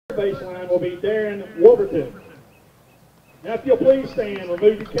Baseline will be Darren Wolverton. Now if you'll please stand,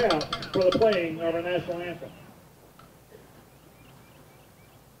 remove your cap for the playing of our national anthem.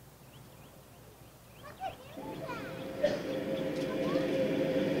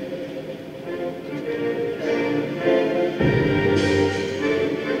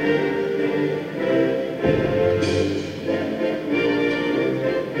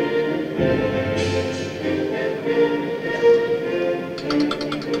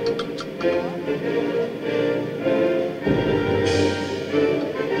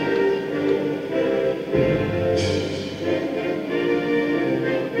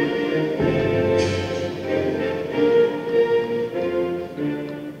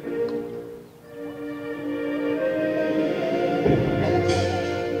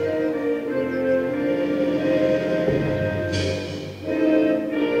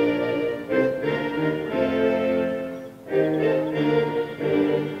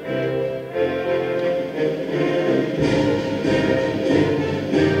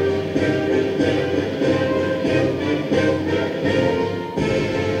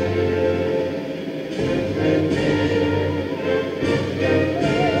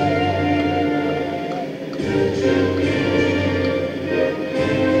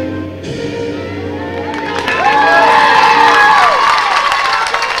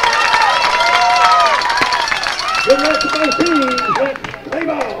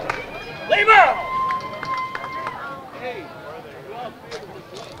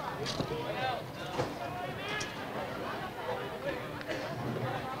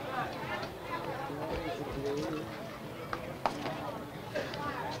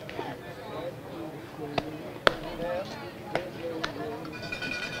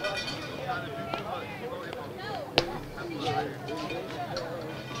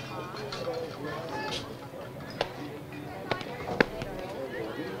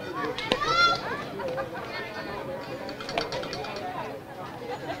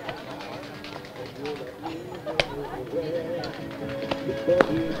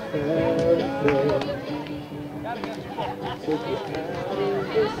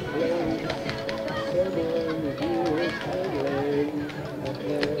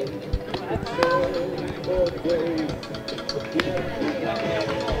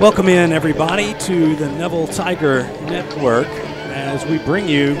 Welcome in, everybody, to the Neville Tiger Network as we bring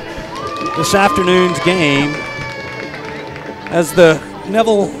you this afternoon's game as the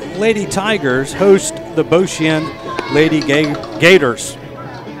Neville Lady Tigers host the Beau Chene Lady Gators.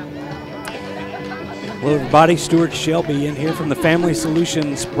 Hello, everybody. Stuart Shelby in here from the Family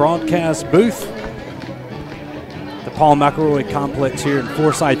Solutions broadcast booth. The Paul McElroy Complex here in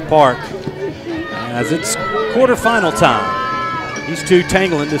Forsyth Park as it's quarterfinal time. These two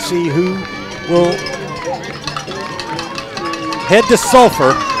tangling to see who will head to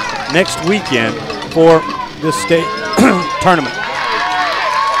Sulphur next weekend for this state tournament.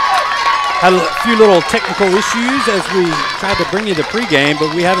 Had a few little technical issues as we tried to bring you the pregame,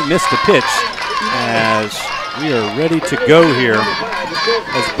 but we haven't missed a pitch as we are ready to go here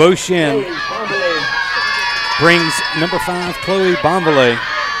as Beau Chene brings number 5 Chloe Bonvalet,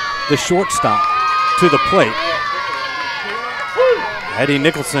 the shortstop, to the plate. Eddie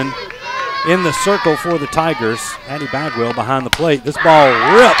Nicholson in the circle for the Tigers. Addie Bagwell behind the plate. This ball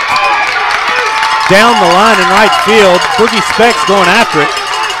ripped down the line in right field. Boogie Specs going after it.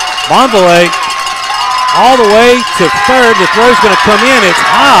 Bonvalet all the way to third. The throw's going to come in. It's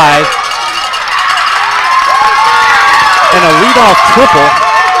high. And a leadoff triple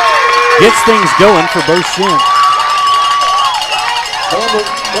gets things going for Beau Chene.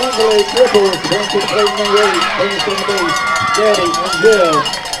 Bonvalet triple is going to play number 8, brings in the base. Daddy and Bill.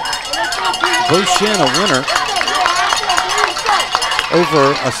 Beau Chene a winner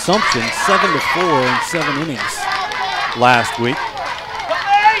over Assumption, 7-4 in 7 innings last week.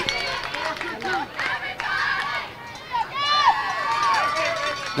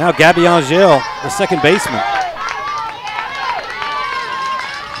 Now Gabby Angel, the second baseman.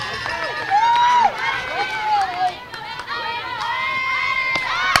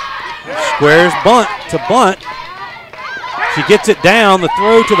 Squares bunt to bunt. She gets it down, the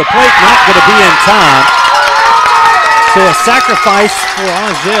throw to the plate, not going to be in time. So a sacrifice for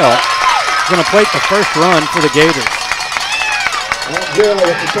Angel. Going to plate the first run for the Gators. Angel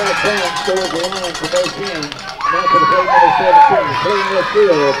with the shot down, scores the line for Beau Chene. Now for the plate number 17, playing left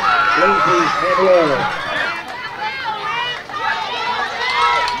field, Lindsay Manuel.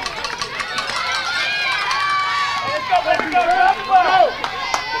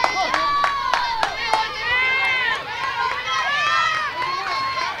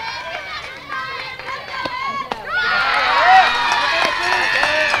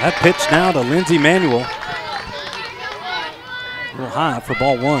 That pitch now to Lindsay Manuel. A little high for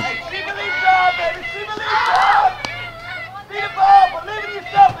ball one.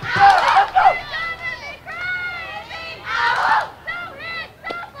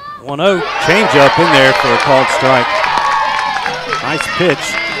 1-0, change up in there for a called strike. Nice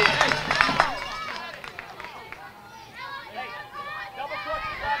pitch.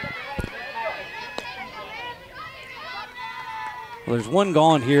 Well, there's one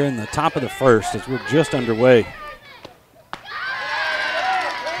gone here in the top of the first as we're just underway.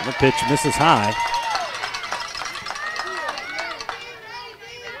 The pitch misses high.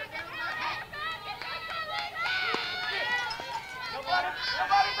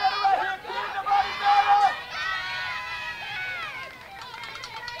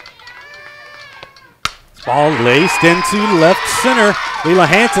 Ball laced into left center. Leela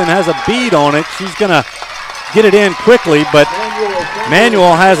Hansen has a bead on it. She's going to get it in quickly, but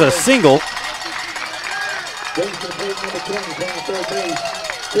Manuel has a single.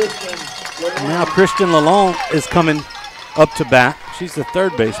 And now Christian Lalonde is coming up to bat. She's the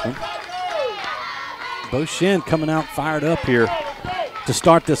third baseman. Beau Chene coming out fired up here to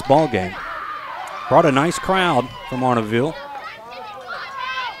start this ball game. Brought a nice crowd from Arnaville.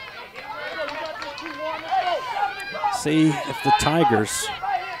 See if the Tigers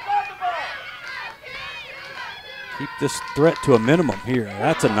keep this threat to a minimum here.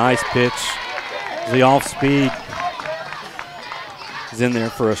 That's a nice pitch. The off speed is in there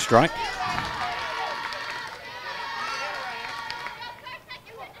for a strike.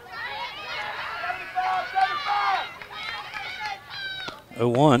 Oh,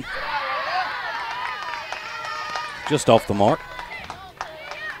 1. Just off the mark.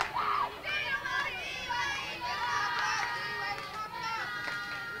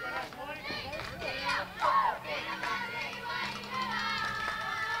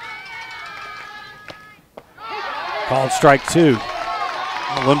 Called strike 2.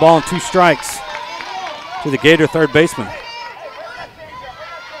 1 ball and 2 strikes to the Gator third baseman.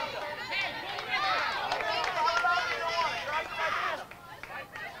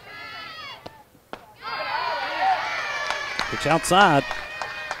 Pitch outside.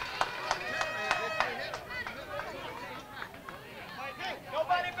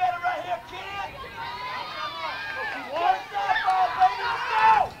 Nobody better right here,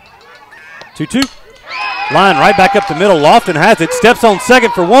 kid. 2-2. Line right back up the middle. Lofton has it. Steps on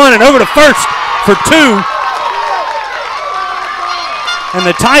second for 1 and over to first for 2. And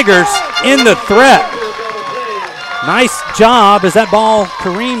the Tigers in the threat. Nice job as that ball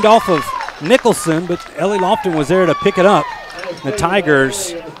careened off of Nicholson, but Ellie Lofton was there to pick it up. The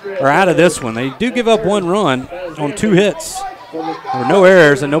Tigers are out of this one. They do give up 1 run on 2 hits. There were no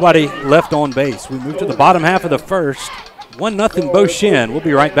errors and nobody left on base. We move to the bottom half of the first. 1-0 Beau Chene. We'll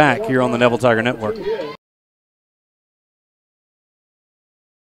be right back here on the Neville Tiger Network.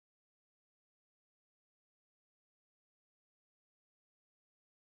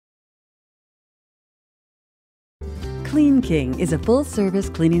 Clean King is a full-service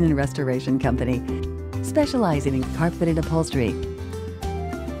cleaning and restoration company specializing in carpeted upholstery,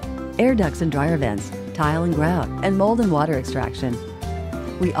 air ducts and dryer vents, tile and grout, and mold and water extraction.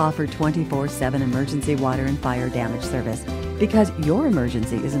 We offer 24/7 emergency water and fire damage service because your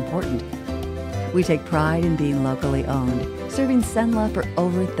emergency is important. We take pride in being locally owned, serving Cenla for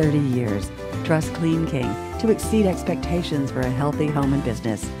over 30 years. Trust Clean King to exceed expectations for a healthy home and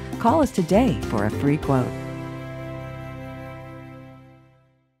business. Call us today for a free quote.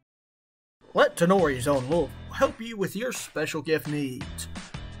 Let Tenori's on Louisville help you with your special gift needs,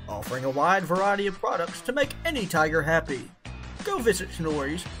 offering a wide variety of products to make any Tiger happy. Go visit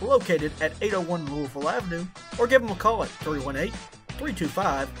Tenori's, located at 801 Louisville Avenue, or give them a call at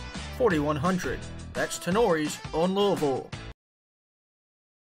 318-325-4100. That's Tenori's on Louisville.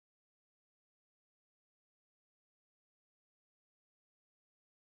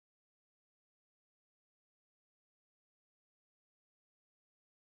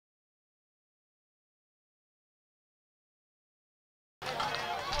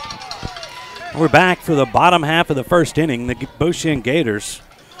 We're back for the bottom half of the first inning. The Beau Chene Gators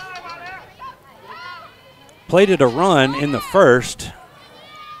plated a run in the first.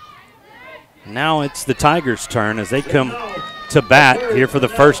 Now it's the Tigers' turn as they come to bat here for the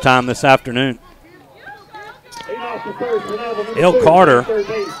first time this afternoon. Elle Carter,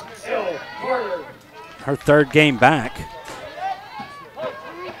 her third game back,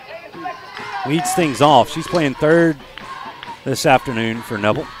 leads things off. She's playing third this afternoon for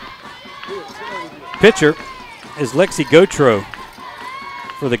Neville. Pitcher is Lexi Gautreau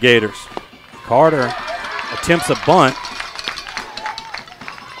for the Gators. Carter attempts a bunt.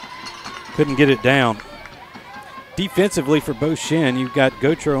 Couldn't get it down. Defensively for Beau Chene, you've got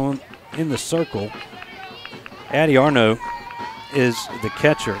Gautreau in the circle. Addie Arnaud is the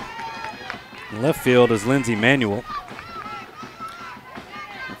catcher. In left field is Lindsey Manuel.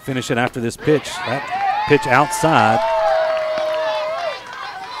 Finish it after this pitch. That pitch outside.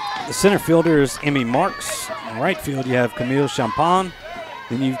 The center fielder is Emmy Marks. In right field, you have Camille Champagne.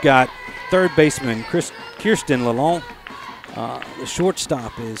 Then you've got third baseman Kirsten Lalonde. The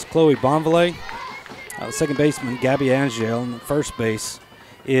shortstop is Chloe Bonvalet. The second baseman, Gabby Angel. And the first base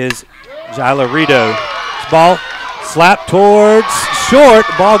is Jyla Rito. Ball slapped towards short.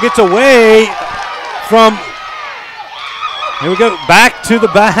 Ball gets away from, here we go, back to the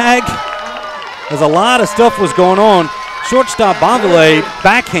bag. There's a lot of stuff was going on. Shortstop Bonvalet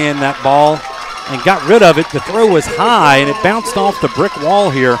backhand that ball and got rid of it. The throw was high and it bounced off the brick wall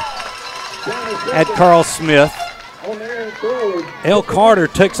here at Carl Smith. L. Carter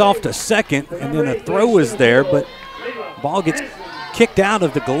takes off to second, and then a throw is there, but ball gets kicked out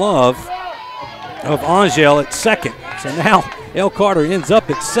of the glove of Angel at second. So now L. Carter ends up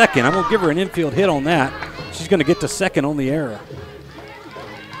at second. I'm going to give her an infield hit on that. She's going to get to second on the error.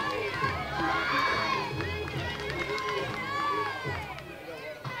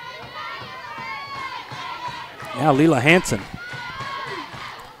 Now Leela Hansen.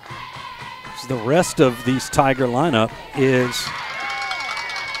 So the rest of these Tiger lineup is,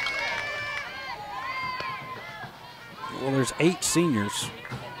 well, there's 8 seniors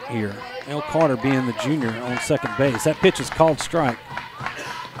here. L. Carter being the junior on second base. That pitch is called strike.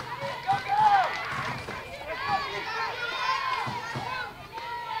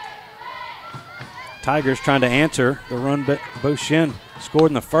 Tigers trying to answer the run, but Beau Chene scored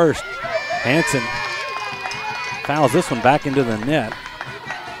in the first. Hansen fouls this one back into the net.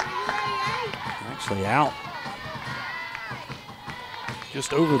 Actually out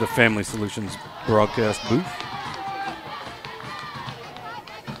just over the Family Solutions broadcast booth.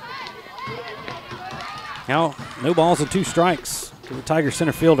 Now, no balls and 2 strikes to the Tiger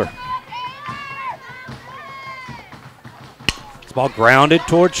center fielder. This ball grounded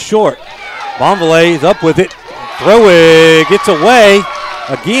towards short. Bonvalet is up with it. Throw it, gets away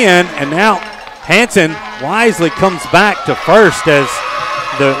again, and now Hansen wisely comes back to first as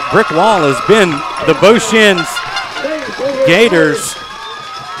the brick wall has been the Beau Chene's Gators'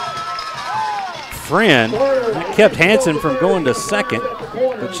 friend. That kept Hansen from going to second,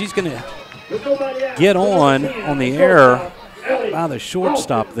 but she's going to get on the error by the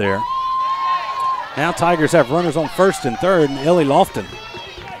shortstop there. Now Tigers have runners on first and third, and Ellie Lofton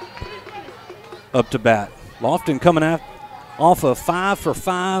up to bat. Lofton coming off a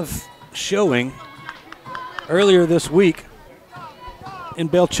 5-for-5 showing earlier this week in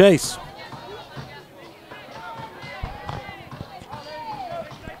Belle Chase.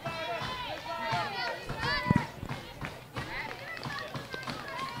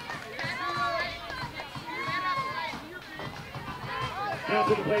 Now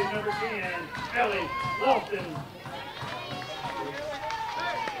to the plate, number 10, Ellie Lofton.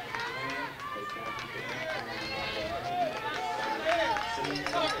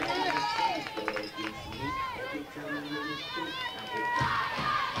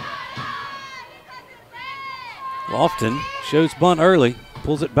 Lofton shows bunt early,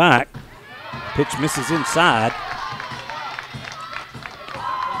 pulls it back. Pitch misses inside.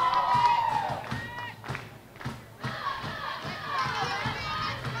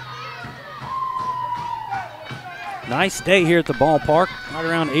 Nice day here at the ballpark, right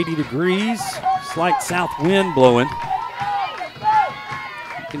around 80 degrees. Slight south wind blowing.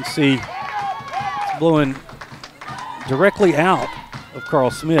 You can see it's blowing directly out of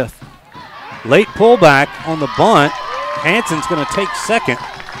Carl Smith. Late pullback on the bunt. Hansen's going to take second.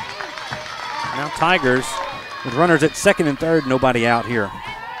 Now Tigers with runners at second and third, nobody out here.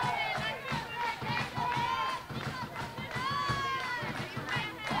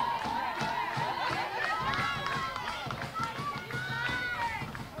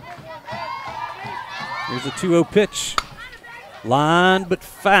 Here's a 2-0 pitch. Line but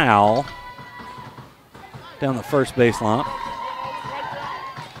foul down the first baseline.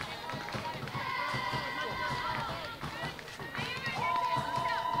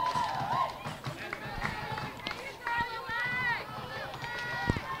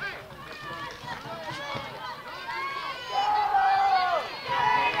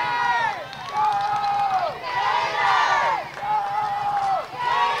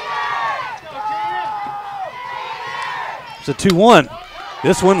 It's a 2-1.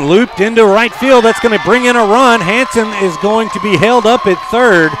 This one looped into right field. That's going to bring in a run. Hansen is going to be held up at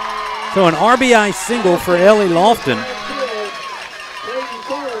third. So an RBI single for Ellie Lofton.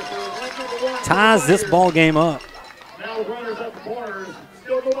 ties this ball game up. Now the runners up the corners.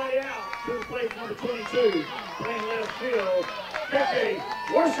 Still nobody out. To the plate number 22. Playing left field. KK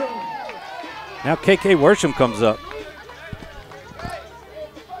Worsham. Now KK Worsham comes up.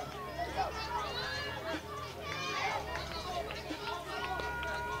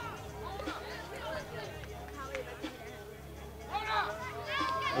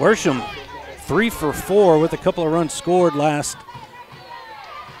 Worsham 3 for 4 with a couple of runs scored last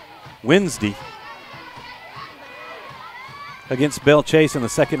Wednesday against Beau Chene in the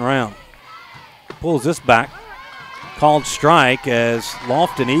second round. Pulls this back. Called strike as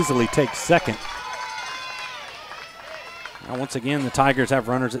Lofton easily takes second. Now once again, the Tigers have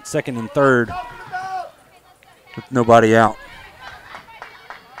runners at second and third with nobody out.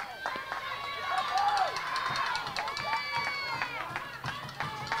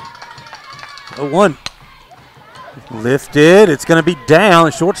 Oh, 1. Lifted. It's going to be down.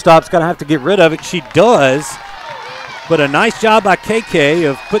 The shortstop's going to have to get rid of it. She does. But a nice job by KK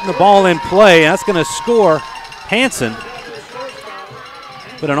of putting the ball in play. That's going to score Hanson.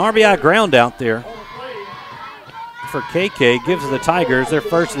 But an RBI ground out there for KK gives the Tigers their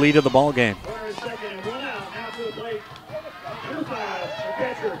first lead of the ball game.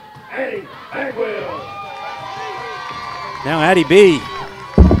 Now Addie B.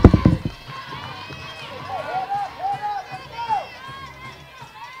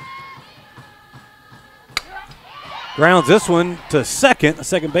 Grounds this one to second. The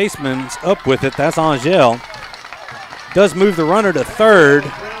second baseman's up with it. That's Angel. Does move the runner to third.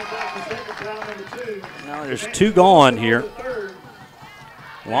 Now there's 2 gone here.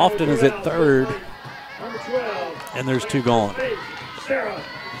 Lofton is at third. And there's 2 gone.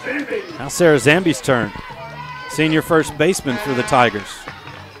 Now Sarah Zambi's turn. Senior first baseman for the Tigers.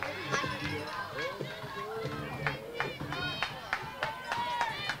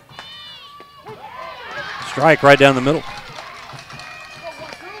 Strike right down the middle.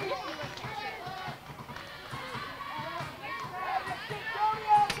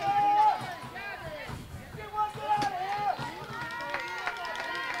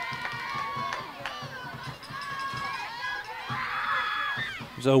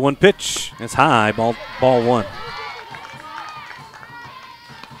 So 1 pitch. It's high. Ball 1.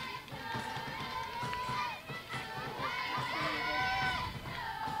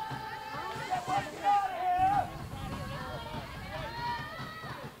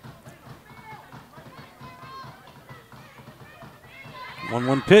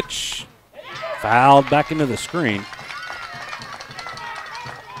 One pitch, fouled back into the screen.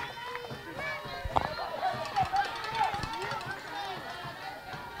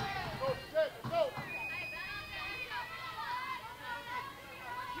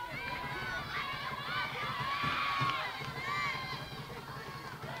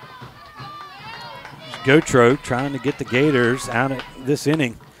 Gotro trying to get the Gators out of this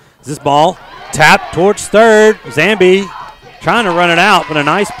inning. This ball tapped towards third. Zambi trying to run it out, but a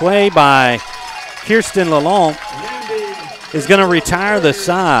nice play by Kirsten Lalonde is going to retire the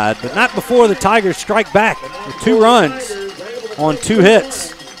side, but not before the Tigers strike back with 2 runs on 2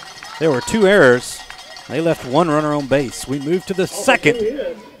 hits. There were 2 errors. They left 1 runner on base. We move to the second.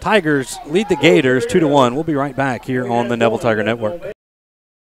 Tigers lead the Gators 2-1. We'll be right back here on the Neville Tiger Network.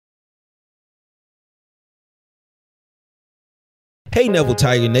 Hey Neville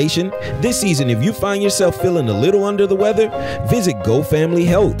Tiger Nation, this season if you find yourself feeling a little under the weather, visit Go Family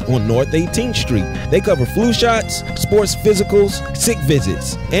Health on North 18th Street. They cover flu shots, sports physicals, sick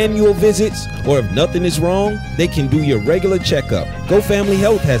visits, annual visits, or if nothing is wrong, they can do your regular checkup. Go Family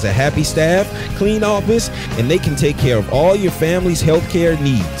Health has a happy staff, clean office, and they can take care of all your family's healthcare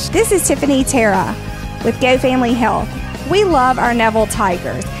needs. This is Tiffany Terra with Go Family Health. We love our Neville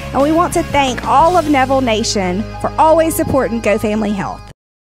Tigers, and we want to thank all of Neville Nation for always supporting Go Family Health.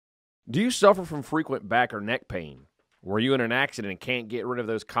 Do you suffer from frequent back or neck pain? Were you in an accident and can't get rid of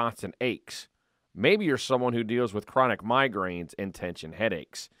those constant aches? Maybe you're someone who deals with chronic migraines and tension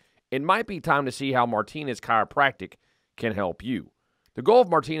headaches. It might be time to see how Martinez Chiropractic can help you. The goal of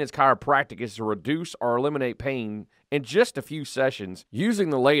Martinez Chiropractic is to reduce or eliminate pain in just a few sessions using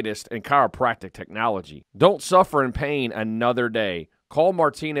the latest in chiropractic technology. Don't suffer in pain another day. Call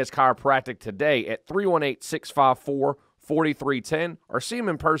Martinez Chiropractic today at 318-654-4310 or see them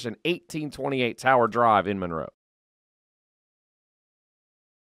in person, 1828 Tower Drive in Monroe.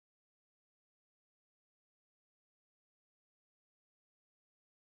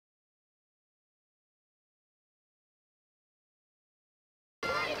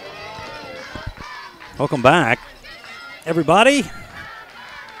 Welcome back, everybody.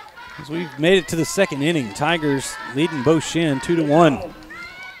 As we've made it to the second inning, Tigers leading Beau Chene 2-1.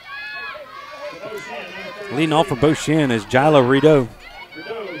 Leading off for Beau Chene is Jilo Rideau.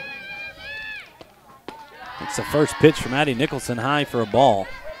 It's the first pitch from Addie Nicholson, high for a ball.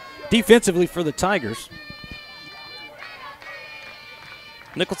 Defensively for the Tigers,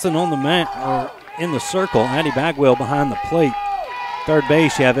 Nicholson on the mat or in the circle. Addie Bagwell behind the plate. Third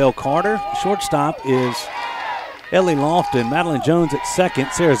base, you have Elle Carter. Shortstop is Ellie Lofton. Madeline Jones at second.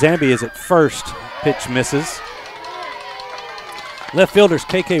 Sarah Zambi is at first. Pitch misses. Left fielders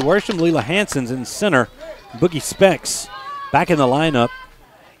KK Worsham, Leela Hanson's in center. Boogie Specs back in the lineup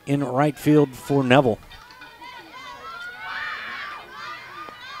in right field for Neville.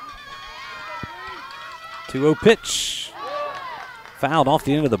 Two-0 pitch. Fouled off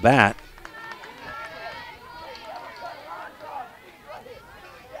the end of the bat.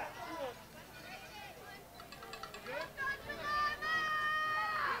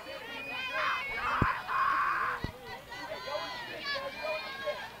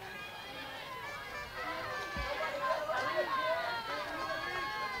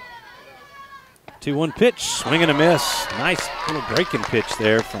 Two-one pitch, swing and a miss. Nice little breaking pitch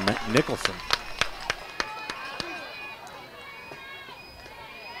there from Nicholson.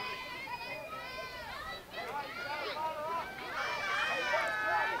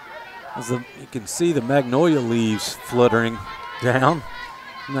 You can see the magnolia leaves fluttering down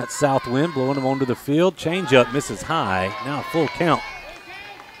from that south wind, blowing them onto the field. Changeup misses high. Now a full count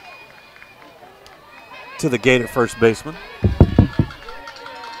to the Gator first baseman.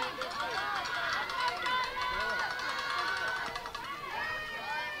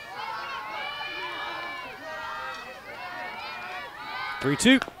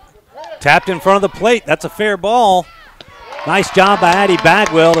 Three-two. Tapped in front of the plate. That's a fair ball. Nice job by Addie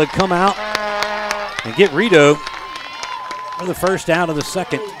Bagwell to come out and get Rideau for the first out of the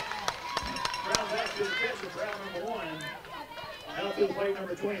second.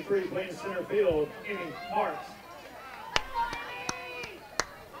 Number 23, playing center field, Emmy Marks.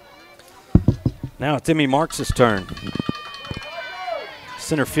 Now it's Emmy Marks' turn.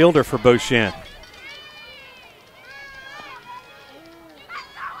 Center fielder for Beau Chene.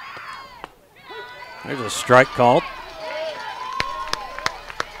 There's a strike called.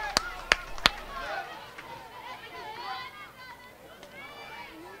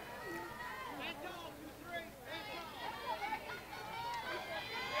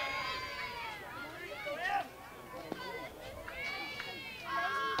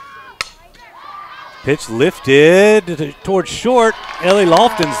 Pitch lifted towards short. Ellie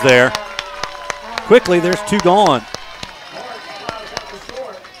Lofton's there. Quickly, there's two gone.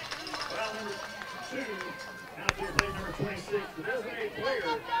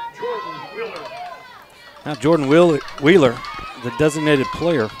 Now Jordan Wheeler, the designated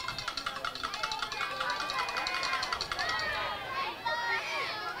player.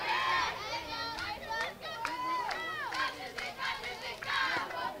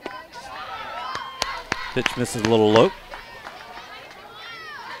 Pitch misses a little low.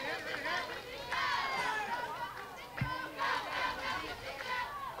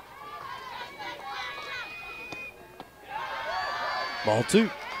 Ball two.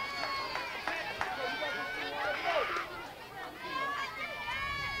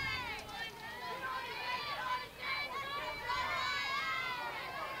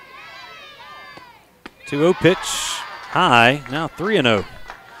 Two-0 pitch, high, now 3-0.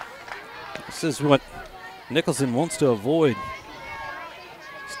 This is what Nicholson wants to avoid.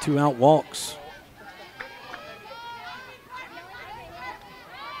 It's 2 out walks.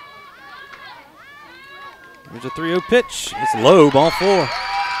 There's a 3-0 pitch. It's low, ball 4.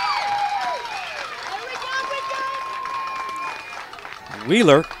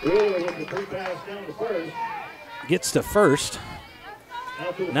 Wheeler gets to first.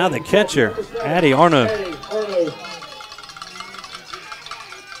 Now the catcher, Addie Arno.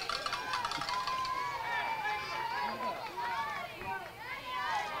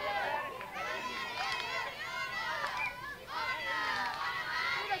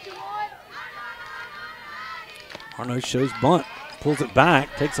 Arno shows bunt, pulls it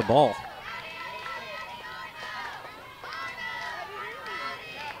back, takes a ball.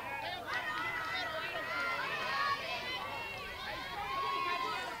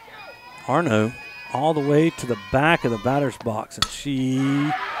 Arno all the way to the back of the batter's box, and she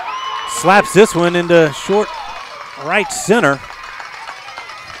slaps this one into short right center.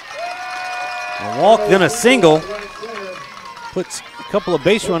 A walk, then a single. Puts a couple of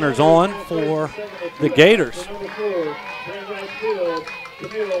base runners on for the Gators.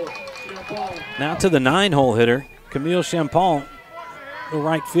 Now to the 9-hole hitter, Camille Champon, the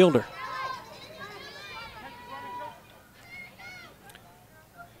right fielder.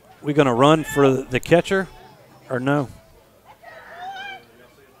 We're going to run for the catcher. or no?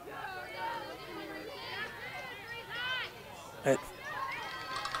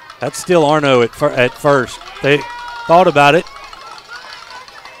 That's still Arno at first. They thought about it.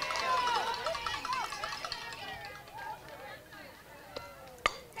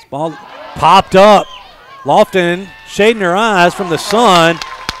 This ball popped up. Lofton shading her eyes from the sun,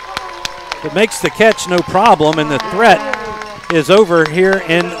 but makes the catch no problem, and the threat is over here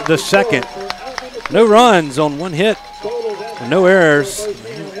in the second. No runs on one hit, and no errors.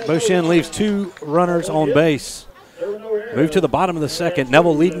 Beau Chene leaves 2 runners on base. Move to the bottom of the second.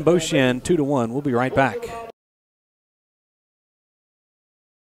 Neville leading Beau Chene 2-1. We'll be right back.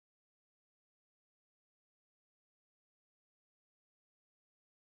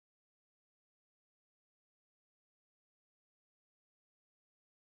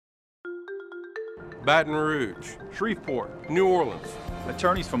 Baton Rouge, Shreveport, New Orleans.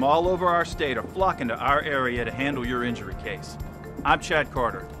 Attorneys from all over our state are flocking to our area to handle your injury case. I'm Chad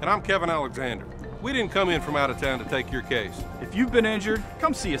Carter. And I'm Kevin Alexander. We didn't come in from out of town to take your case. If you've been injured,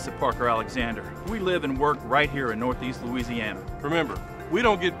 come see us at Parker Alexander. We live and work right here in Northeast Louisiana. Remember, we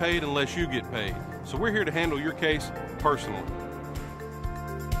don't get paid unless you get paid. So we're here to handle your case personally.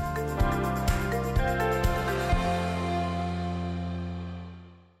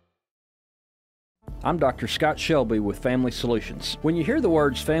 I'm Dr. Scott Shelby with Family Solutions. When you hear the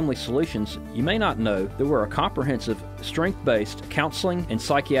words Family Solutions, you may not know that we're a comprehensive, strength-based counseling and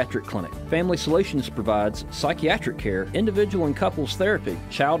psychiatric clinic. Family Solutions provides psychiatric care, individual and couples therapy,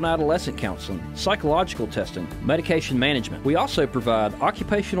 child and adolescent counseling, psychological testing, medication management. We also provide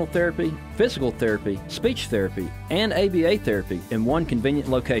occupational therapy, physical therapy, speech therapy, and ABA therapy in one convenient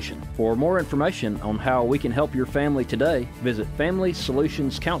location. For more information on how we can help your family today, visit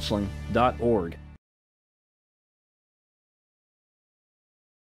FamilySolutionsCounseling.org.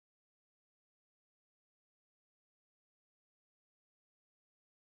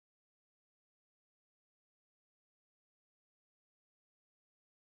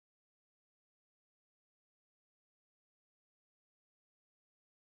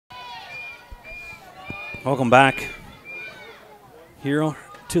 Welcome back here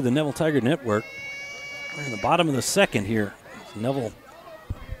to the Neville Tiger Network. We're in the bottom of the second here. Neville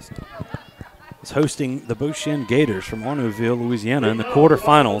is hosting the Beau Chene Gators from Arnaudville, Louisiana in the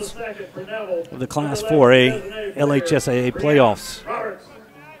quarterfinals of the Class 4A LHSAA playoffs.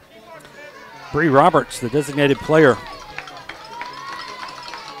 Bree Roberts, the designated player,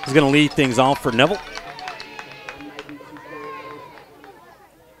 is going to lead things off for Neville.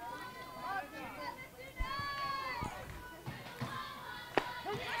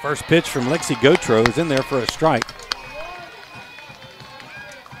 First pitch from Lexi Gautreaux is in there for a strike.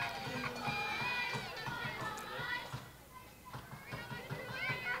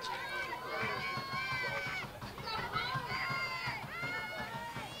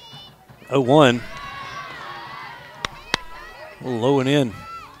 Oh, 1. A little low and in.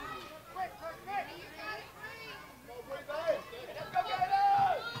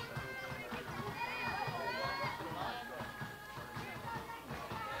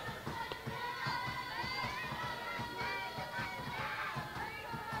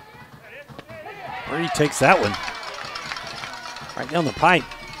 Bree takes that one right down the pipe.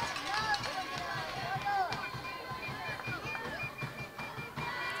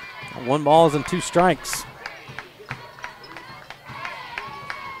 One ball and 2 strikes.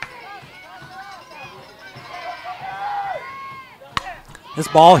 This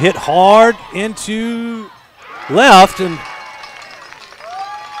ball hit hard into left, and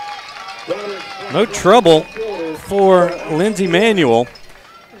no trouble for Lindsay Manuel.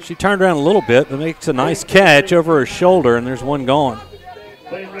 She turned around a little bit, but makes a nice catch over her shoulder, and there's one gone.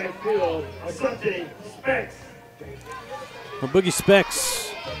 Playing right field, Asante Specs. Well, Boogie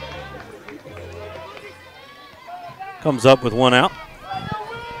Specs comes up with 1 out.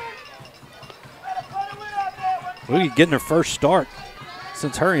 Boogie getting her first start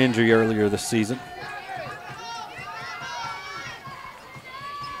since her injury earlier this season.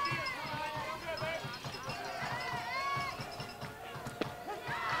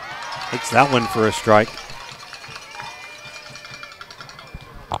 Takes that one for a strike.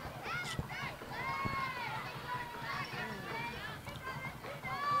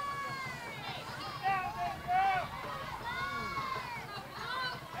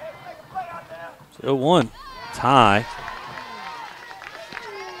 So 1 tie.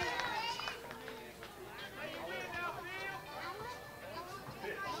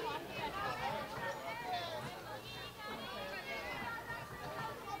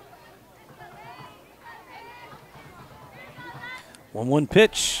 One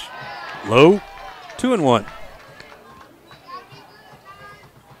pitch, low, 2-1.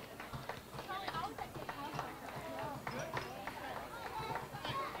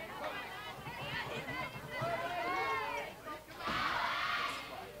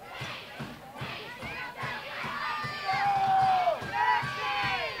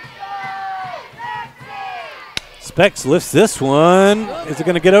 Specs lifts this one. Is it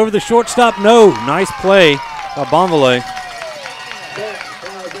going to get over the shortstop? No. Nice play by Bonvalet.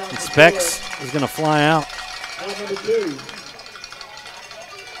 And Specs is going to fly out. Number 2.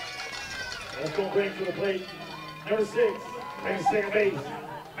 That's going to bring to the plate. Number 6, playing second base,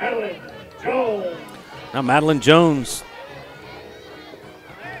 Madeline Jones. Now Madeline Jones,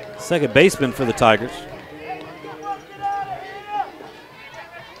 second baseman for the Tigers.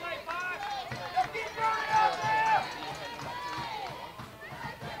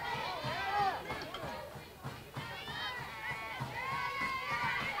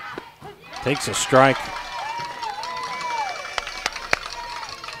 Takes a strike.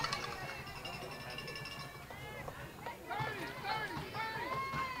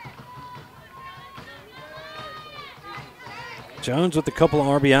 Jones with a couple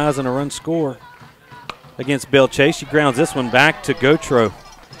of RBIs and a run score against Beau Chene. She grounds this one back to Gautreaux.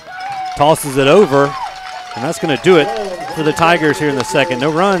 Tosses it over, and that's going to do it for the Tigers here in the second.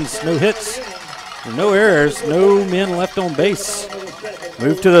 No runs, no hits, no errors, no men left on base.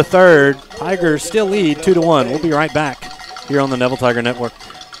 Move to the third. Tigers still lead 2-1. We'll be right back here on the Neville Tiger Network.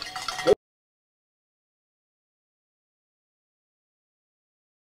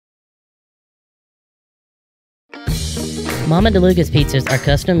 Mama DeLuca's pizzas are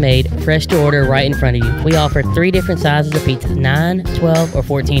custom made, fresh to order right in front of you. We offer 3 different sizes of pizza, 9, 12, or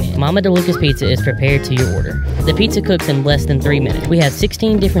 14. Mama DeLuca's pizza is prepared to your order. The pizza cooks in less than 3 minutes. We have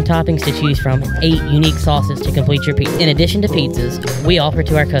 16 different toppings to choose from, 8 unique sauces to complete your pizza. In addition to pizzas, we offer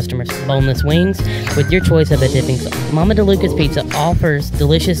to our customers boneless wings with your choice of a dipping sauce. Mama DeLuca's Pizza offers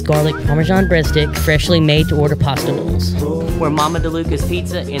delicious garlic Parmesan breadstick, freshly made to order pasta bowls. We're Mama DeLuca's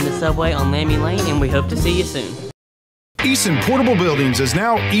Pizza in the subway on Lammy Lane, and we hope to see you soon. Eason Portable Buildings is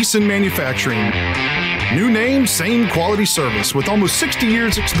now Eason Manufacturing. New name, same quality service with almost 60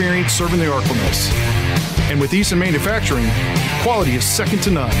 years experience serving the Arklamas. And with Eason Manufacturing, quality is second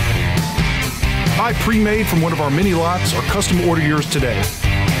to none. Buy pre-made from one of our many lots or custom order yours today.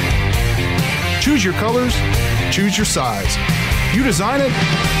 Choose your colors, choose your size. You design it,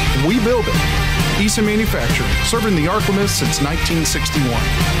 we build it. Eason Manufacturing, serving the Arklamas since 1961.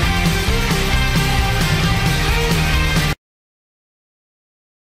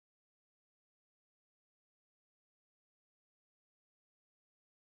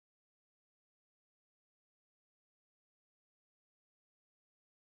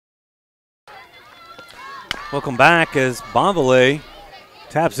 Welcome back as Bonvalet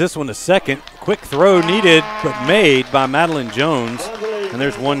taps this one to second. Quick throw needed, but made by Madeline Jones. And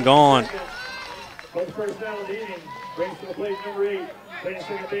there's one gone. First down of the inning, brings to the plate number 8, playing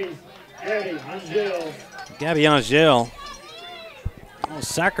second base, Gabby Angel.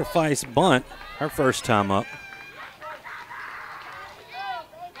 Sacrifice bunt, her first time up.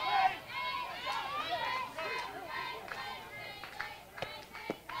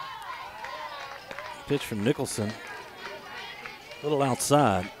 Pitch from Nicholson, a little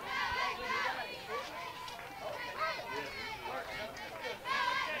outside.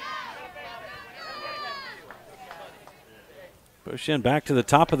 Beau Chene back to the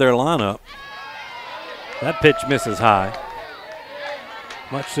top of their lineup. That pitch misses high,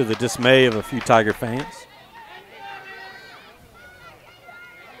 much to the dismay of a few Tiger fans.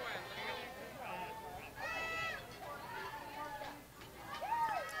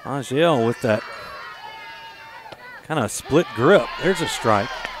 Angel with that kind of split grip. There's a strike.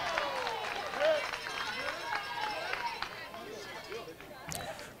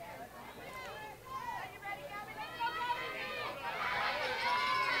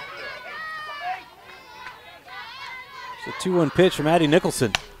 It's a 2-1 pitch from Addie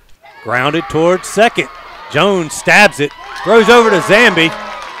Nicholson. Grounded towards second. Jones stabs it, throws over to Zambi.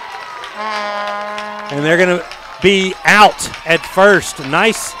 And they're going to be out at first.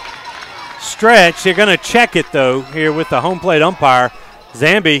 Nice stretch. They're going to check it, though, here with the home plate umpire.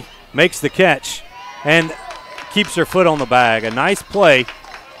 Zambi makes the catch and keeps her foot on the bag. A nice play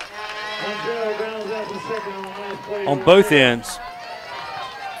on both ends.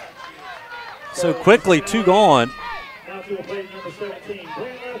 So quickly, 2 gone. Now to the plate number 17,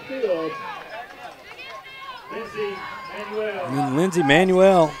 playing left field, Lindsay Manuel. And Lindsay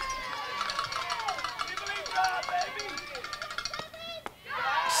Manuel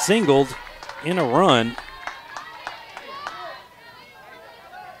singled in a run.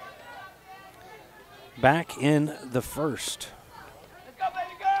 Back in the first.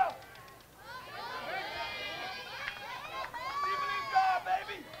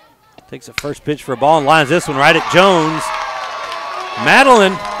 Takes a first pitch for a ball and lines this one right at Jones.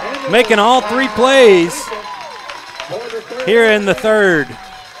 Madeline making all 3 plays here in the third.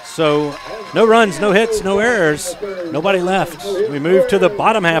 So No runs, no hits, no errors. Nobody left. We move to the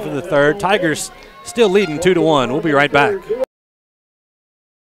bottom half of the third. Tigers still leading 2-1. We'll be right back.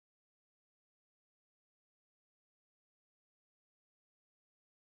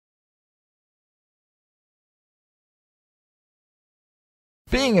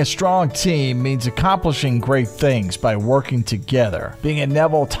 Being a strong team means accomplishing great things by working together. Being a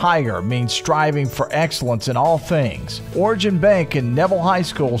Neville Tiger means striving for excellence in all things. Origin Bank and Neville High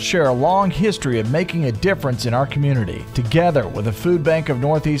School share a long history of making a difference in our community. Together with the Food Bank of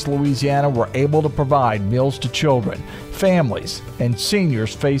Northeast Louisiana, we're able to provide meals to children, families, and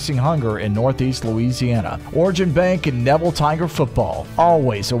seniors facing hunger in Northeast Louisiana. Origin Bank and Neville Tiger football,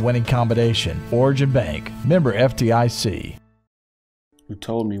 always a winning combination. Origin Bank, member FDIC. You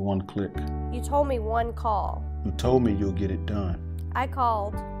told me one click. You told me one call. You told me you'll get it done. I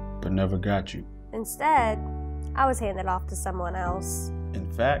called. But never got you. Instead, I was handed off to someone else. In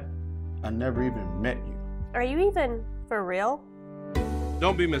fact, I never even met you. Are you even for real?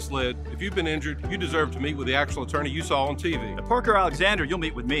 Don't be misled. If you've been injured, you deserve to meet with the actual attorney you saw on TV. At Parker Alexander, you'll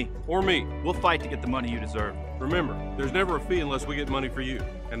meet with me. Or me. We'll fight to get the money you deserve. Remember, there's never a fee unless we get money for you.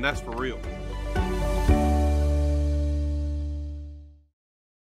 And that's for real.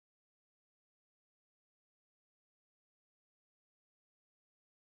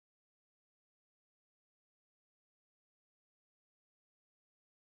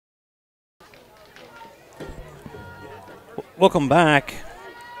 Welcome back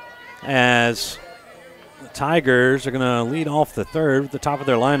as the Tigers are going to lead off the third at the top of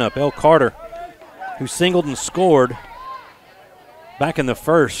their lineup. El Carter, who singled and scored back in the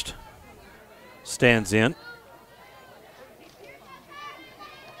first, stands in.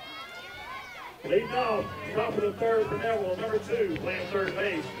 Leading off, top of the third for Neville, number 2, playing third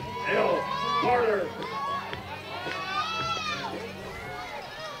base, El Carter.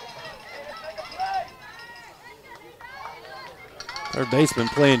 Third baseman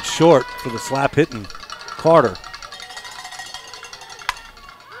playing short for the slap hitting Carter.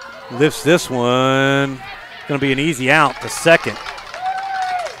 Lifts this one. Going to be an easy out to second.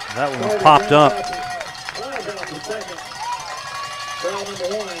 That one's popped up.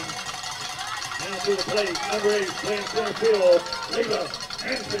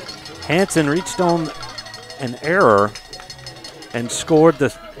 Hanson reached on an error and scored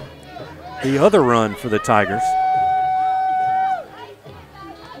the other run for the Tigers.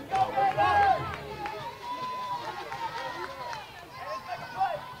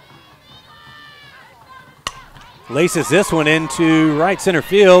 Laces this one into right center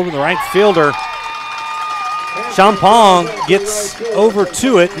field. The right fielder, Champong, gets over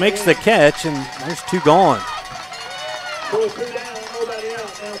to it, makes the catch, and there's 2 gone. So 2 down, nobody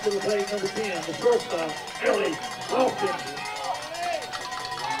out. Now to the plate, number 10, the shortstop, LHSAA.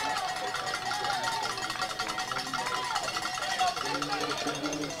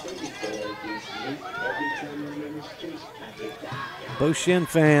 Beau Chene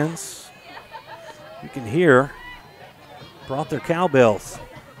fans, you can hear, brought their cowbells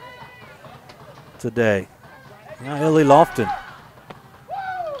today. Now Ellie Lofton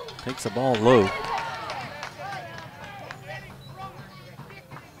takes the ball low.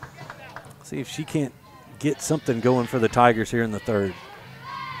 See if she can't get something going for the Tigers here in the third.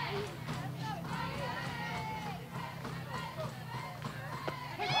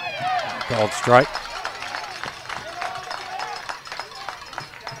 Called strike.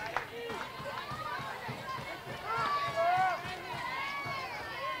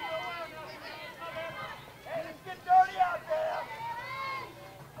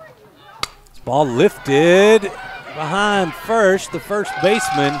 Ball lifted behind first, the first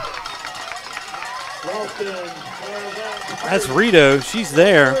baseman. That's Rito, she's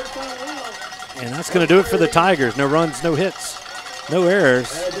there. And that's going to do it for the Tigers. No runs, no hits, no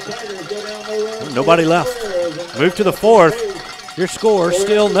errors. Nobody left. Move to the fourth. Your score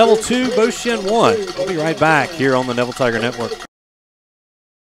still Neville 2, Beau Chene 1. We'll be right back here on the Neville Tiger Network.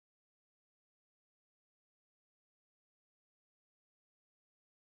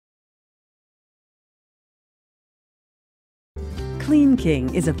 Clean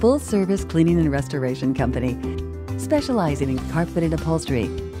King is a full-service cleaning and restoration company specializing in carpeted upholstery,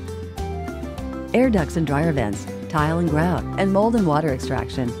 air ducts and dryer vents, tile and grout, and mold and water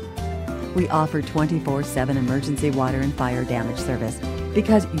extraction. We offer 24/7 emergency water and fire damage service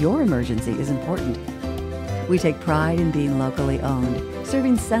because your emergency is important. We take pride in being locally owned,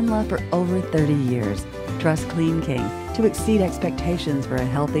 serving Cenla for over 30 years. Trust Clean King to exceed expectations for a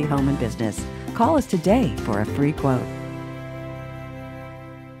healthy home and business. Call us today for a free quote.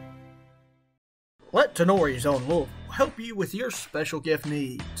 Let Tenori's own Wolf help you with your special gift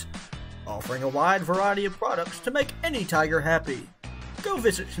needs. offering a wide variety of products to make any Tiger happy. Go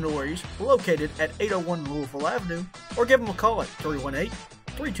visit Tenori's, located at 801 Louisville Avenue, or give them a call at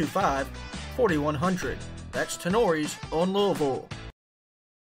 318-325-4100. That's Tenori's on Louisville.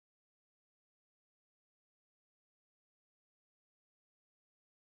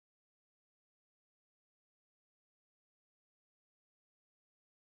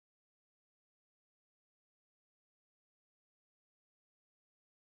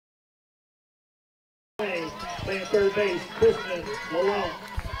 Playing third base, Kirsten Lalonde.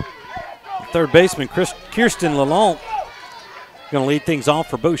 Third baseman Kirsten Lalonde going to lead things off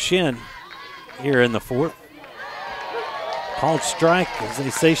for Beau Chene here in the fourth. Called strike as they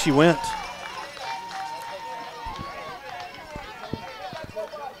say she went.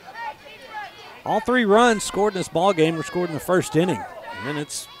 All 3 runs scored in this ball game were scored in the first inning, and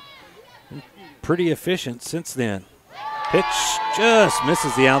it's been pretty efficient since then. Pitch just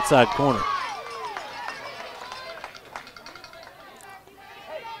misses the outside corner.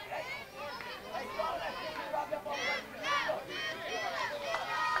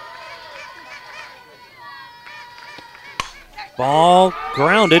 Ball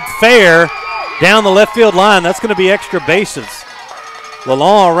grounded, fair, down the left field line. That's going to be extra bases.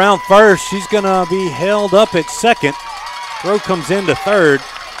 Lalonde around first. She's going to be held up at second. Throw comes into third.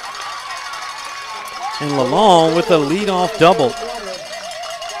 And Lalonde with a leadoff double.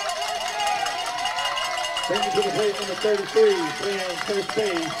 Bring it to the plate, number 33, playing first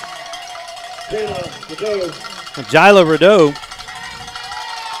base, Jyla Rideau.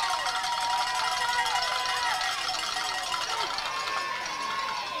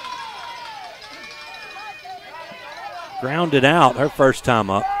 Grounded out her first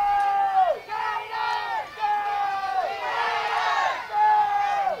time up.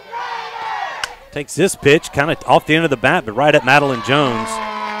 Takes this pitch kind of off the end of the bat, but right at Madeline Jones.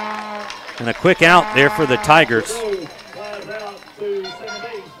 And a quick out there for the Tigers.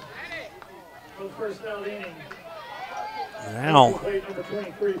 Now,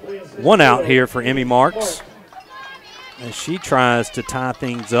 1 out here for Emmy Marks as she tries to tie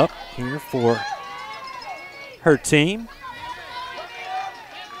things up here for her team.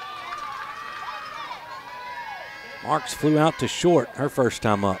 Marks flew out to short her first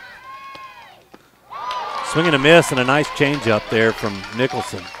time up. Swing and a miss and a nice changeup there from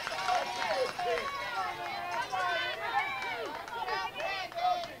Nicholson.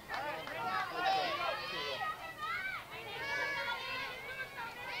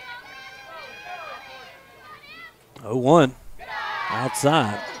 Oh, 1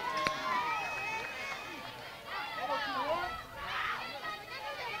 outside.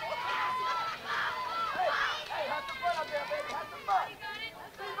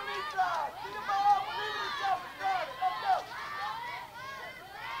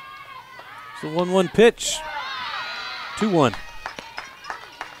 It's a 1-1 pitch. 2-1.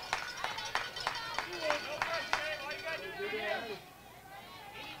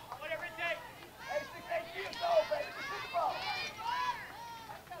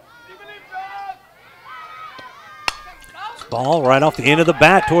 Ball right off the end of the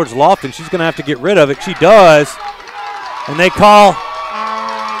bat towards Lofton. She's going to have to get rid of it. She does. And they call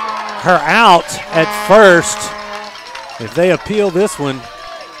her out at first. If they appeal this one,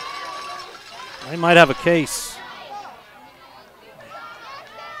 they might have a case.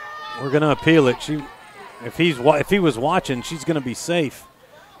 We're going to appeal it. If he was watching, she's going to be safe.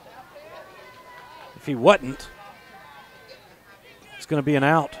 If he wasn't, it's going to be an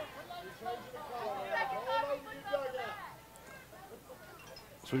out.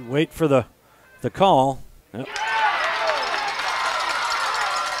 So we wait for the call. Yep.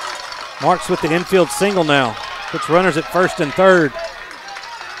 Marks with the infield single now. Puts runners at first and third.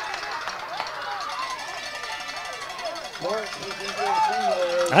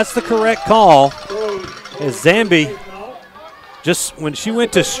 That's the correct call. As Zambi, just when she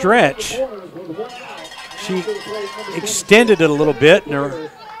went to stretch, she extended it a little bit and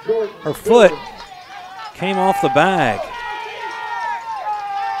her foot came off the bag.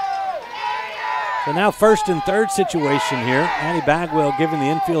 So now first and third situation here. Annie Bagwell giving the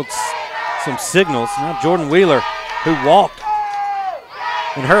infield some signals. Now Jordan Wheeler, who walked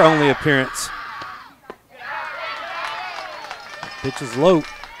in her only appearance. Pitch is low.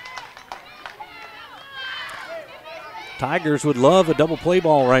 Tigers would love a double play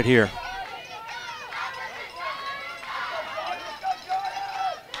ball right here.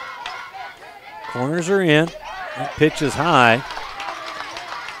 Corners are in. That pitch is high.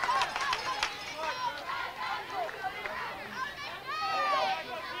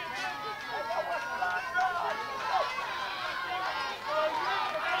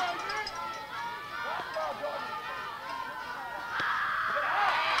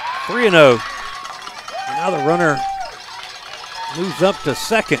 3-0. Now the runner moves up to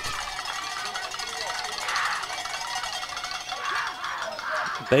second.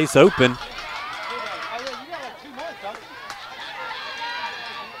 Base open.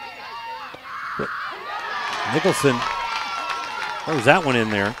 But Nicholson throws that one in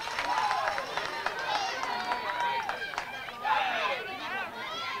there.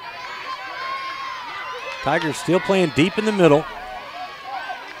 Tigers still playing deep in the middle.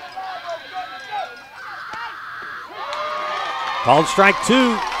 Called strike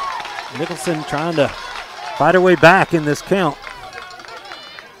 2. Nicholson trying to fight her way back in this count.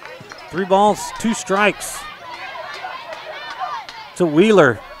 3 balls, 2 strikes to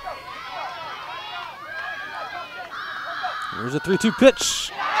Wheeler. There's a 3-2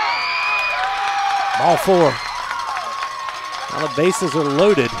 pitch. Ball 4. Now the bases are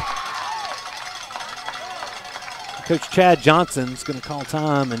loaded. Coach Chad Johnson's going to call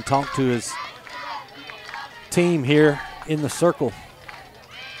time and talk to his team here in the circle.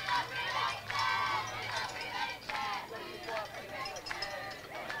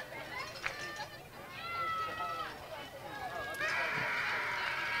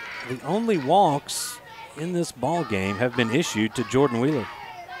 The only walks in this ball game have been issued to Jordan Wheeler.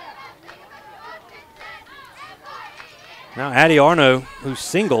 Now Addie Arno, who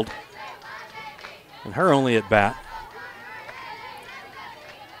singled, and her only at bat.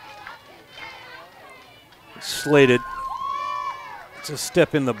 Slated to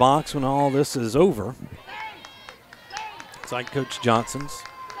step in the box when all this is over. It's like Coach Johnson's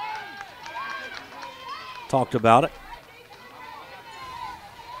talked about it.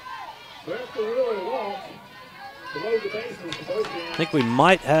 I think we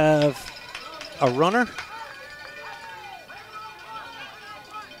might have a runner.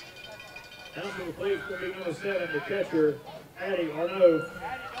 Down to the plate is going to be number 7, the catcher, Addie Arno.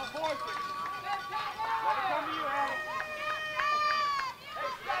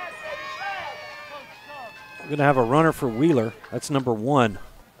 We're going to have a runner for Wheeler. That's number 1.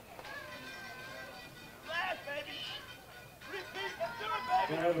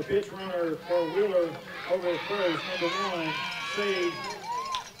 Going to have a pitch runner for Wheeler over at first, number 1, Sage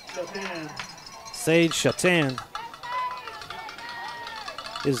Chatan. Sage Chatan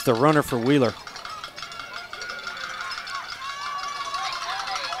is the runner for Wheeler.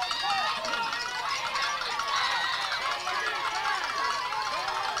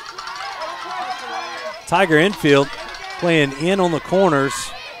 Tiger infield playing in on the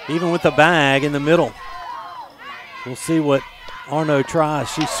corners, even with the bag in the middle. We'll see what Arno tries.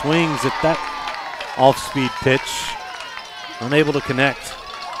 She swings at that off-speed pitch, unable to connect.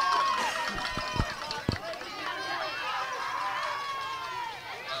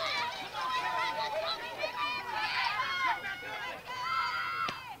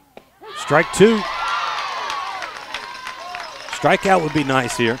 Strike 2. Strikeout would be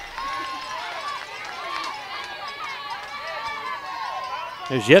nice here.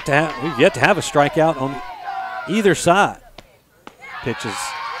 We've yet to have a strikeout on either side. Pitches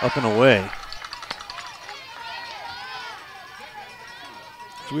up and away.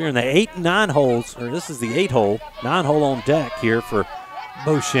 So we're in the 8 and 9 holes, or this is the 8 hole, 9 hole on deck here for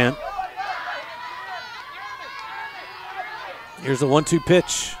Beau Chene. Here's a 1-2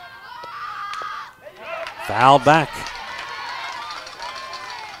 pitch. Foul back.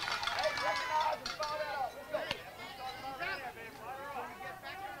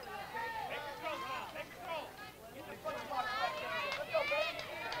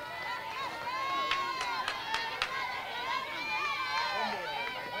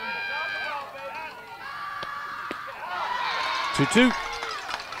 Two.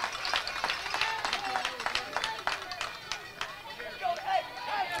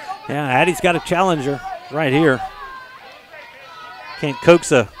 Yeah, Addie's got a challenger right here. Can't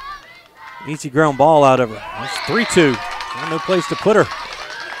coax a easy ground ball out of her. It's 3-2. No place to put her.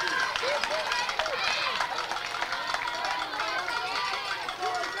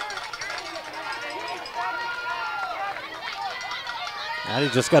 Addie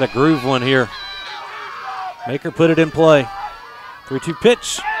just got to groove one here. Make her put it in play. 3-2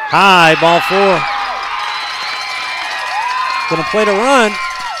 pitch. High, ball 4. Gonna play to run.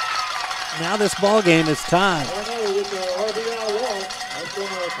 Now this ball game is tied.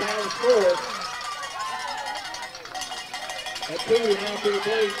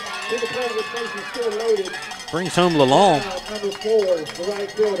 Brings home Lalonde. Number 4, the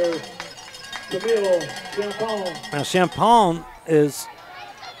right fielder, Camille Champagne. Now Champagne is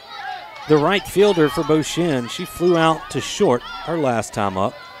the right fielder for Beau Chene. She flew out to short her last time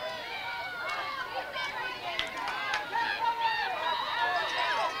up.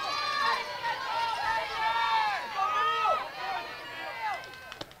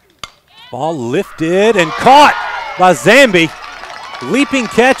 Ball lifted and caught by Zambi. Leaping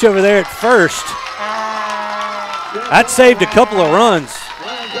catch over there at first. That saved a couple of runs.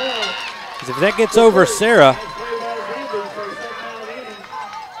 If that gets over Sarah,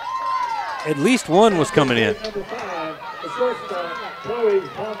 at least one was coming in.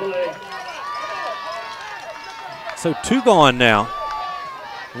 So 2 gone now.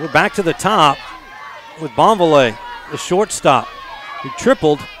 We're back to the top with Bonvalet, the shortstop, who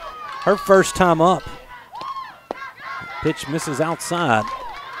tripled her first time up. Pitch misses outside.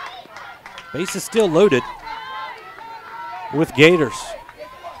 Base is still loaded with Gators.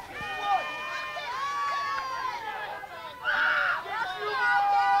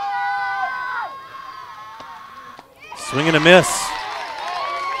 Swing and a miss.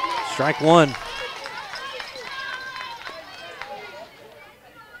 Strike 1.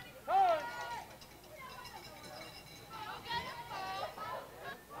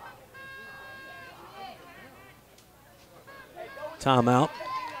 Timeout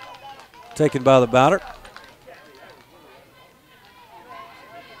taken by the batter.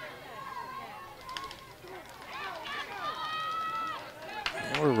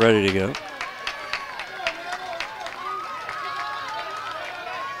 We're ready to go.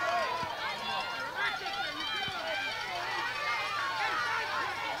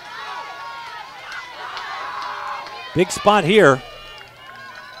 Big spot here.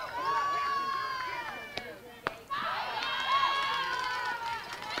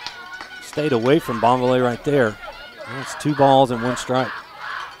 Stayed away from Bonvalet right there. That's 2 balls and 1 strike.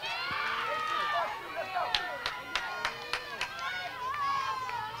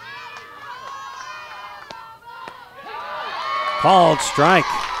 Called strike.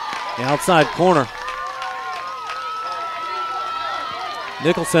 The outside corner.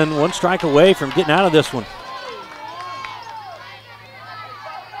 Nicholson 1 strike away from getting out of this one.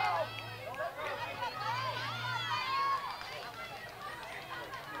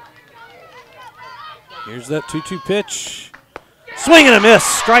 Here's that 2-2 pitch. Swing and a miss,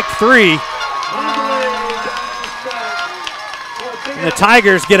 strike 3. And the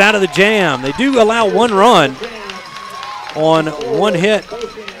Tigers get out of the jam. They do allow 1 run on 1 hit.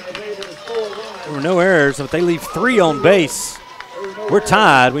 There were no errors, but they leave 3 on base. We're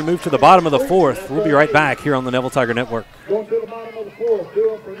tied. We move to the bottom of the 4th. We'll be right back here on the Neville Tiger Network. Going to the bottom of the 4th,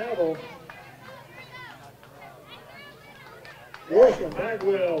 2 for Neville. Worsham,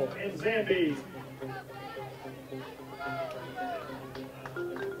 Bagwell, and Zambi.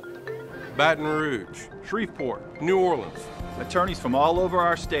 Baton Rouge, Shreveport, New Orleans. Attorneys from all over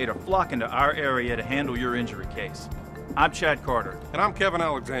our state are flocking to our area to handle your injury case. I'm Chad Carter. And I'm Kevin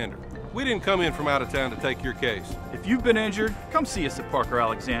Alexander. We didn't come in from out of town to take your case. If you've been injured, come see us at Parker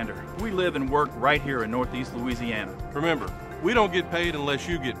Alexander. We live and work right here in Northeast Louisiana. Remember, we don't get paid unless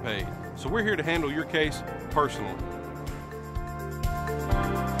you get paid. So we're here to handle your case personally.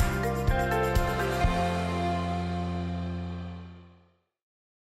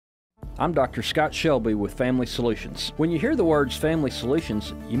 I'm Dr. Scott Shelby with Family Solutions. When you hear the words Family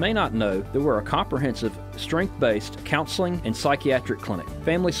Solutions, you may not know that we're a comprehensive, strength-based counseling and psychiatric clinic.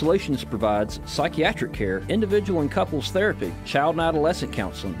 Family Solutions provides psychiatric care, individual and couples therapy, child and adolescent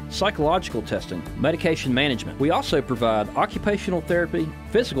counseling, psychological testing, medication management. We also provide occupational therapy,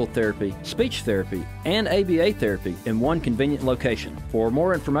 physical therapy, speech therapy, and ABA therapy in one convenient location. For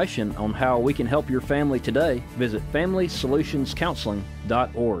more information on how we can help your family today, visit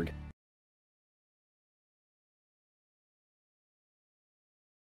FamilySolutionsCounseling.org.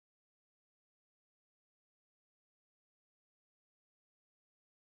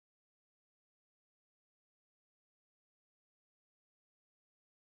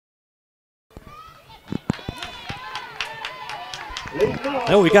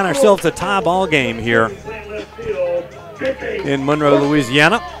 Well, we got ourselves a tie ball game here in Monroe,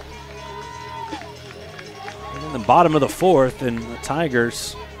 Louisiana. And in the bottom of the 4th, and the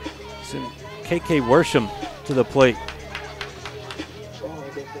Tigers send KK Worsham to the plate.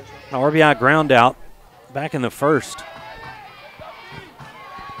 An RBI ground out back in the 1st.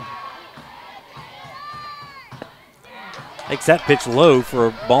 Takes that pitch low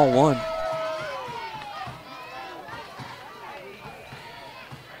for ball 1.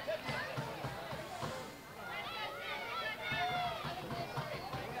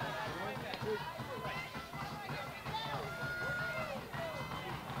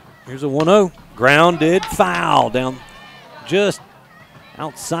 Here's a 1-0. Grounded foul down just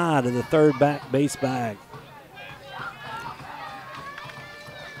outside of the 3rd back base bag.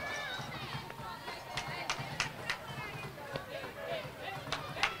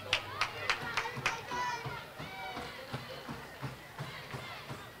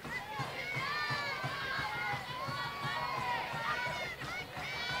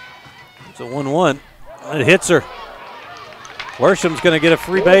 It's a 1-1. It hits her. Worsham's going to get a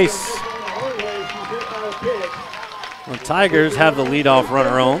free base. The Tigers have the leadoff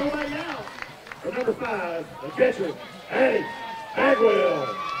runner on. Number 5, the catcher, Addie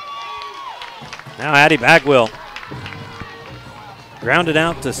Bagwell. Now Addie Bagwell grounded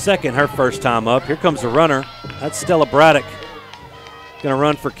out to second her first time up. Here comes the runner. That's Stella Braddock. Going to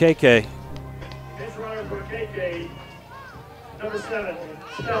run for KK. This runner for KK, number 7,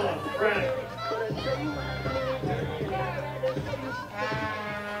 Stella Braddock.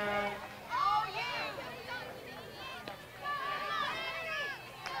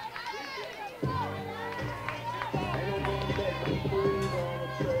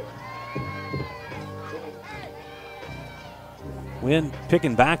 Wind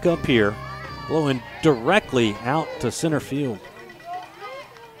picking back up here, blowing directly out to center field.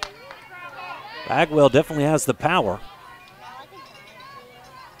 Bagwell definitely has the power.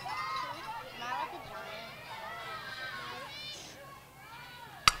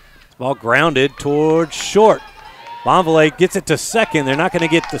 Ball grounded towards short. Bonvalet gets it to second. They're not going to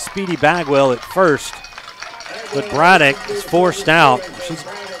get the speedy Bagwell at first, but Braddock is forced out.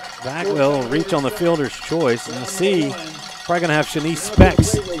 Bagwell will reach on the fielder's choice, and you see probably going to have Shanice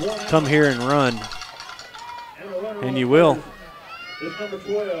Specs come here and run. And you will. This number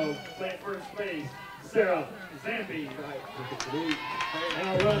 12, playing first base, Sarah Zambi.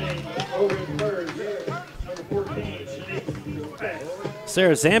 Now running over in third, number 14, Shanice Specs.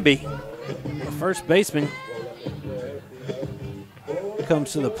 Sarah Zambi, the first baseman,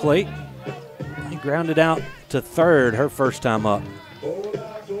 comes to the plate. He grounded out to third her first time up.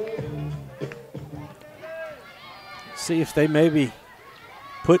 See if they maybe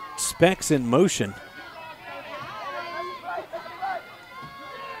put Specs in motion.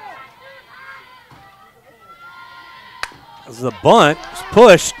 As the bunt is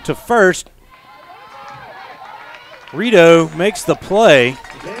pushed to first, Rito makes the play.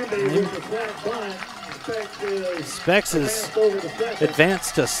 Specs is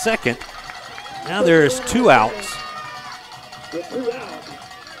advanced to second. Now there's 2 outs. With 2 outs,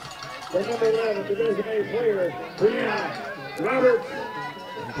 the number 11, the designated player, Brianna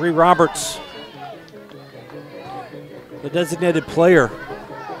Roberts. Bree Roberts, the designated player.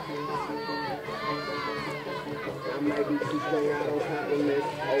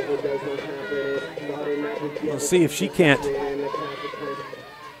 We'll see if she can't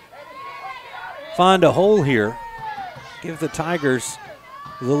find a hole here. Give the Tigers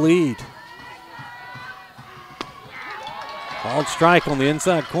the lead. Called strike on the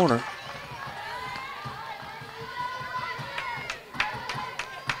inside corner.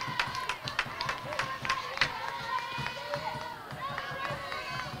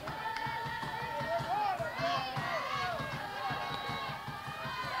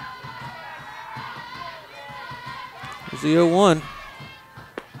 Here's the 0-1.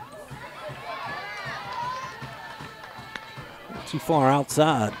 Too far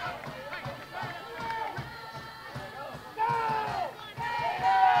outside.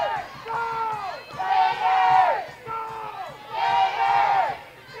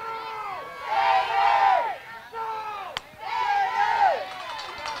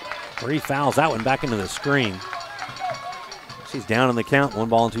 Bree fouls that one back into the screen. She's down in the count, 1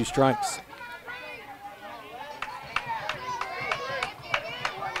 ball and 2 strikes.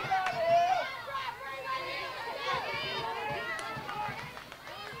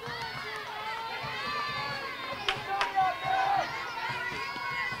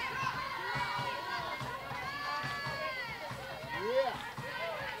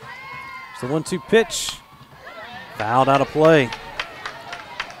 It's the 1-2 pitch. Fouled out of play.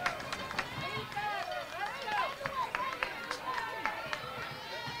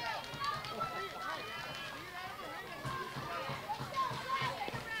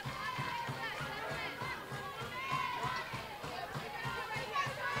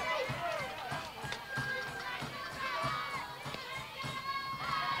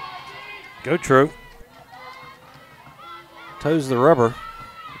 Go true. Toes the rubber.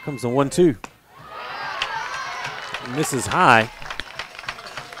 Here comes the 1-2. Misses high.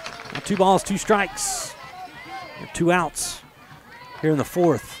 Now 2 balls, 2 strikes. 2 outs here in the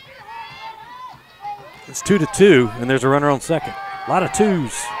 4th. It's 2-2, and there's a runner on second. A lot of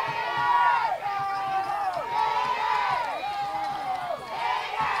 2s.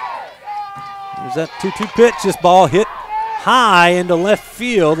 There's that 2-2 pitch. This ball hit high into left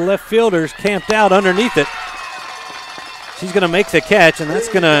field. The left fielder's camped out underneath it. She's going to make the catch, and that's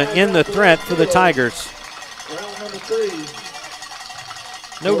going to end the threat for the Tigers.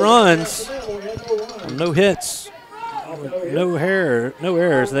 No runs, no hits. No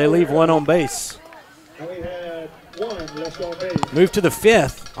errors. They leave one on base. And we had one left on base. Move to the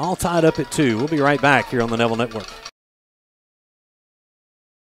 5th, all tied up at 2. We'll be right back here on the Neville Network.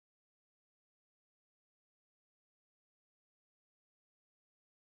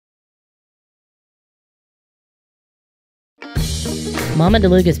 Mama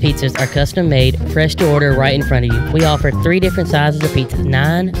DeLuca's pizzas are custom made, fresh to order right in front of you. We offer 3 different sizes of pizza,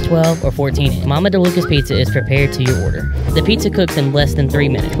 9, 12, or 14. Mama DeLuca's pizza is prepared to your order. The pizza cooks in less than 3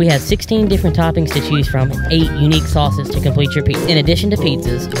 minutes. We have 16 different toppings to choose from, 8 unique sauces to complete your pizza. In addition to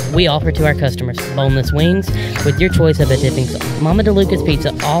pizzas, we offer to our customers boneless wings with your choice of a dipping sauce. Mama DeLuca's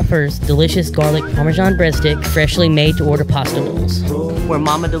Pizza offers delicious garlic Parmesan breadstick, freshly made to order pasta noodles. We're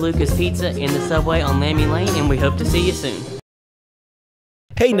Mama DeLuca's Pizza in the subway on Lammy Lane, and we hope to see you soon.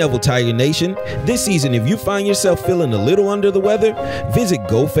 Hey Neville Tiger Nation, this season if you find yourself feeling a little under the weather, visit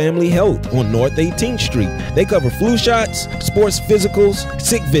Go Family Health on North 18th Street. They cover flu shots, sports physicals,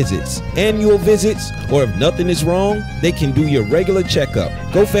 sick visits, annual visits, or if nothing is wrong, they can do your regular checkup.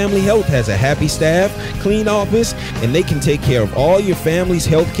 Go Family Health has a happy staff, clean office, and they can take care of all your family's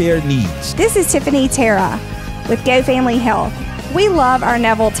health care needs. This is Tiffany Terra with Go Family Health. We love our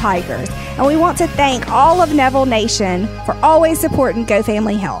Neville Tigers, and we want to thank all of Neville Nation for always supporting Go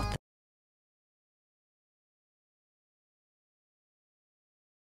Family Health.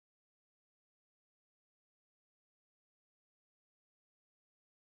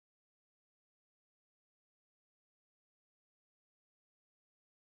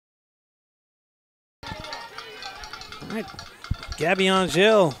 All right, Gabby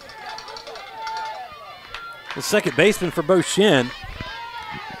Angel, the second baseman for Beau Chene,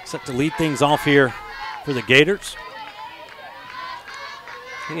 set to lead things off here for the Gators.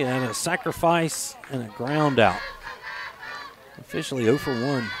 He had a sacrifice and a ground out. Officially 0 for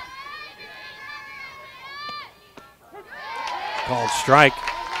 1. Called strike.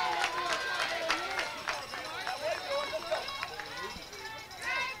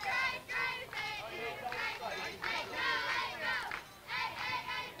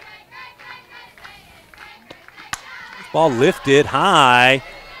 Ball lifted high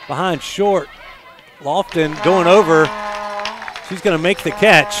behind short. Lofton going over. She's going to make the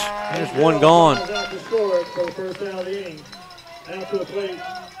catch. There's one gone. Out to score for the first out of the inning. Now to the plate,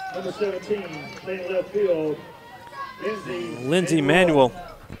 number 17, playing left field, Lindsay Manuel.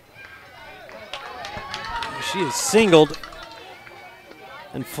 She is singled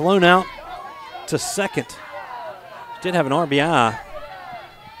and flown out to second. She did have an RBI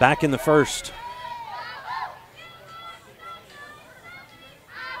back in the first.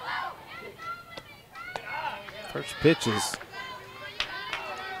 First pitch is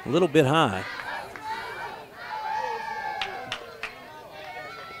a little bit high.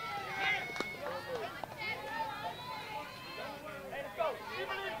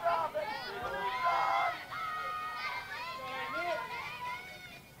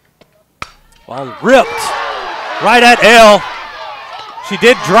 Ball ripped right at L. She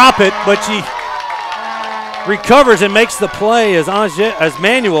did drop it, but she recovers and makes the play as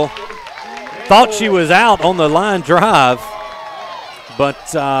Manuel thought she was out on the line drive,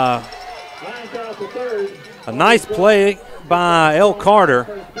 but a nice play by L.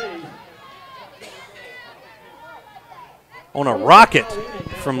 Carter on a rocket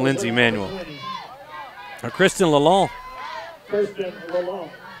from Lindsay Manuel. Kristen Lalonde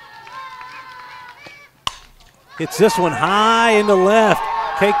hits this one high into left.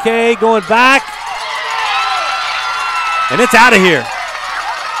 KK going back, and it's out of here.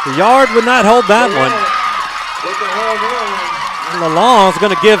 The yard would not hold that one. Lalonde's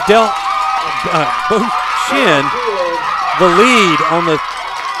going to give Beau Chene the lead on the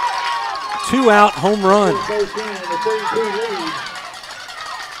 2-out home run.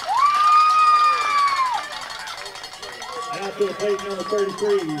 Out to the plate, number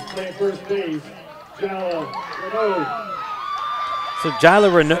 33, playing first base, Jala Renaud. So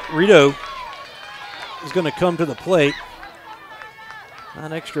Jala Renaud is going to come to the plate.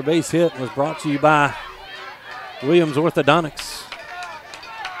 That extra base hit was brought to you by Williams Orthodontics.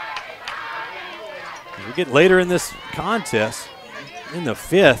 As we get later in this contest, in the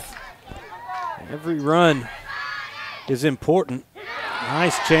 5th, every run is important.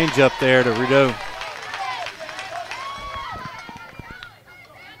 Nice change up there to Renaud.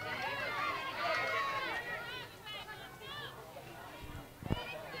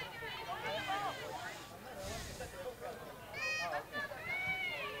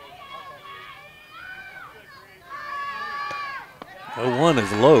 One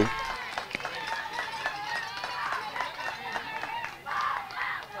is low.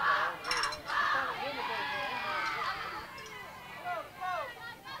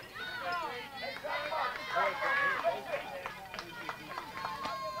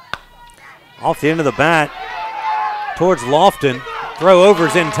 Off the end of the bat towards Lofton. Throw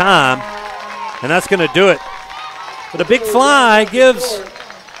overs in time, and that's going to do it. But a big fly gives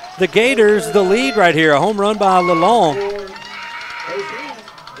the Gators the lead right here. A home run by Lalonde.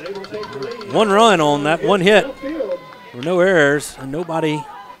 1 run on that 1 hit. There were no errors and nobody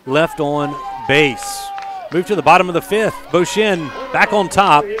left on base. Move to the bottom of the 5th. Beau Chene back on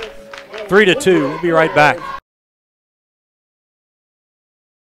top. 3-2. We'll be right back.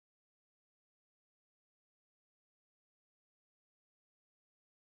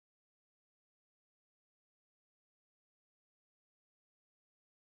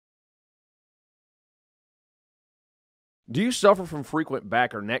 Do you suffer from frequent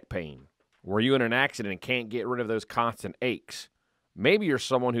back or neck pain? Were you in an accident and can't get rid of those constant aches? Maybe you're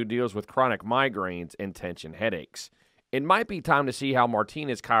someone who deals with chronic migraines and tension headaches. It might be time to see how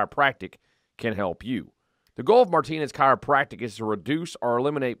Martinez Chiropractic can help you. The goal of Martinez Chiropractic is to reduce or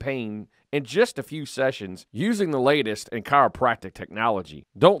eliminate pain in just a few sessions using the latest in chiropractic technology.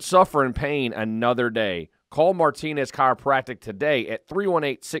 Don't suffer in pain another day. Call Martinez Chiropractic today at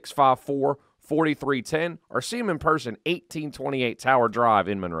 318-654-4310 or see them in person, 1828 Tower Drive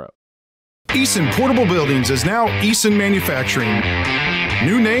in Monroe. Eason Portable Buildings is now Eason Manufacturing.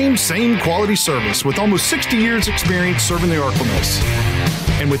 New name, same quality service with almost 60 years experience serving the Arklamas.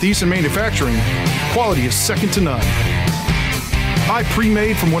 And with Eason Manufacturing, quality is second to none. Buy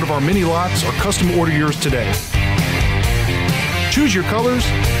pre-made from one of our many lots or custom order yours today. Choose your colors,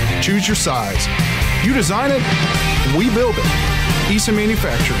 choose your size. You design it, we build it. Eason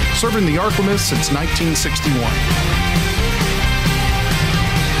Manufacturing, serving the Arklamas since 1961.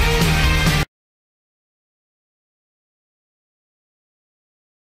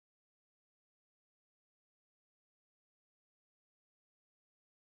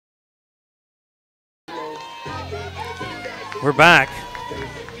 We're back.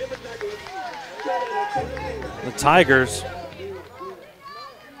 The Tigers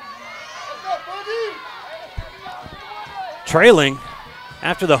trailing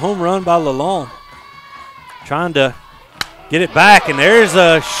after the home run by Lalonde. Trying to get it back, and there's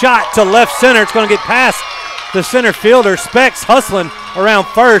a shot to left center. It's going to get past the center fielder. Specs hustling around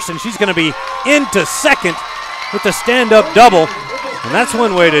first, and she's going to be into second with the stand-up double, and that's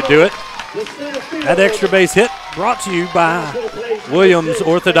one way to do it. That extra base hit brought to you by Williams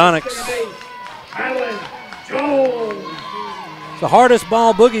Orthodontics. It's the hardest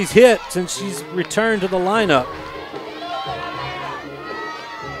ball Boogie's hit since she's returned to the lineup.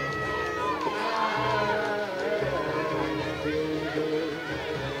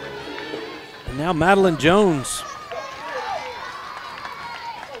 And now Madeline Jones.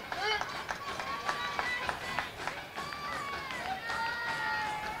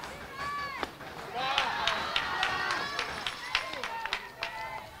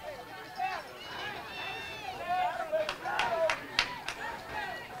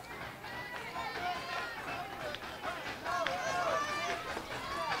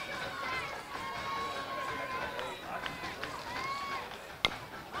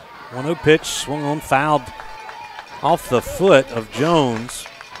 Pitch swung on, fouled off the foot of Jones.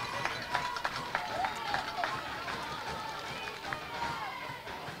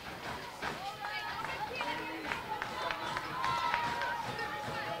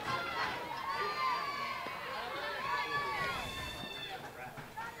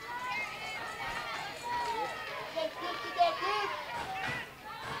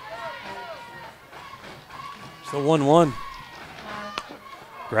 So 1-1.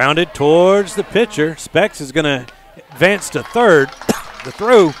 Grounded towards the pitcher. Specs is going to advance to third. The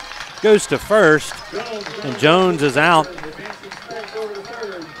throw goes to first, and Jones is out.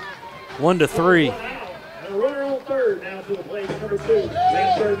 1-3. And a runner on third now to the plate, number 2,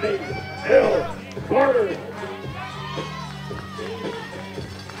 man third base, L. Carter.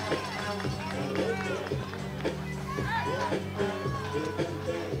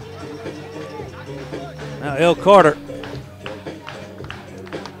 Now L. Carter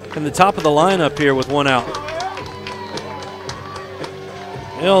in the top of the lineup here with 1 out.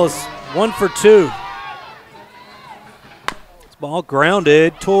 L is 1 for 2. This ball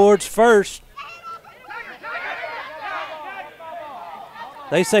grounded towards first.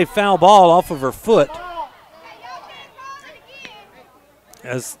 They say foul ball off of her foot.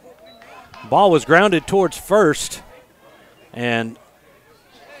 As the ball was grounded towards first, and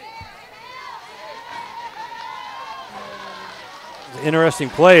interesting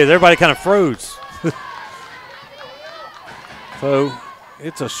play as everybody kind of froze. So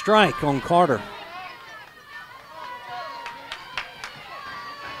it's a strike on Carter.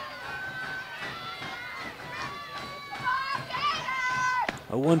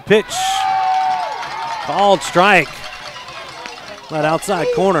 A 1 pitch Called strike. That outside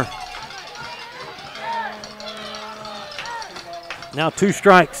corner. Now 2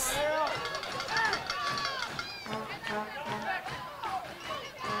 strikes.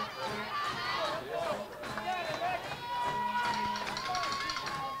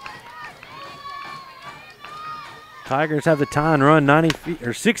 Tigers have the tie and run 90 feet,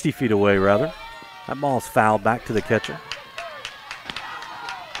 or 60 feet away, rather. That ball's fouled back to the catcher.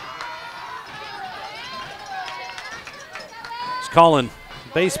 I was calling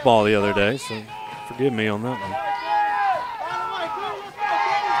baseball the other day, so forgive me on that one.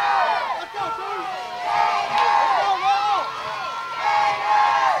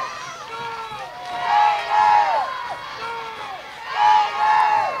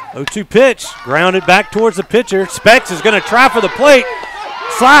 Oh, 2 pitch, grounded back towards the pitcher. Specs is going to try for the plate.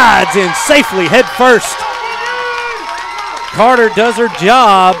 Slides in safely head first. Carter does her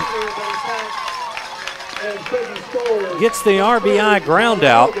job. Gets the RBI ground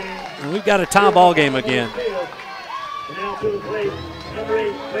out. And we've got a tie ball game again. Now to the plate, number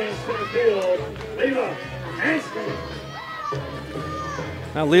 8, playing center field, Leela Hansen.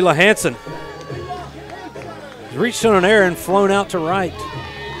 Now Leela Hansen has reached on an error and flown out to right.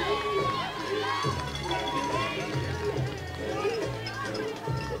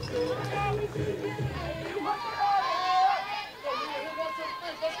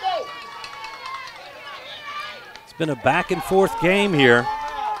 Been a back and forth game here.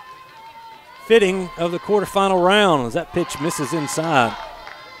 Fitting of the quarterfinal round as that pitch misses inside.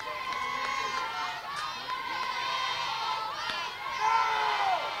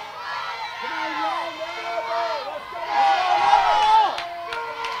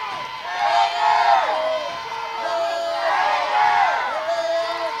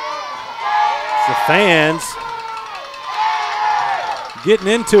 The fans getting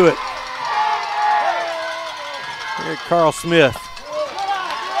into it. Here, Carl Smith.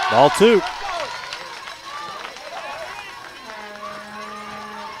 Ball 2.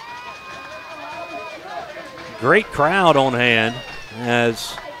 Great crowd on hand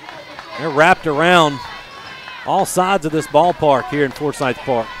as they're wrapped around all sides of this ballpark here in Forsyth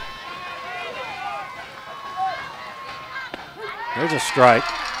Park. There's a strike.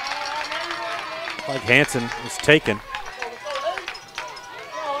 Like Hansen is taken.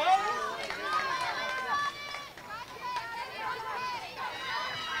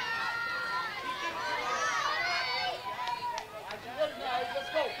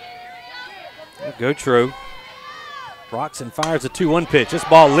 Go true. Broxton fires a 2-1 pitch. This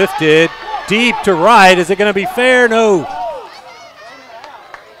ball lifted deep to right. Is it going to be fair? No.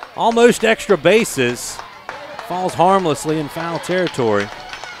 Almost extra bases. Falls harmlessly in foul territory.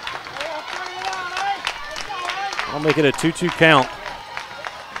 I'll make it a 2-2 count.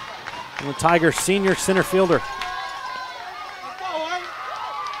 And the Tigers senior center fielder.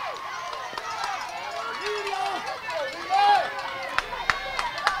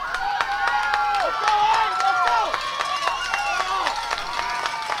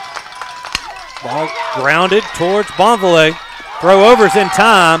 Ball grounded towards Bonville. Throw overs in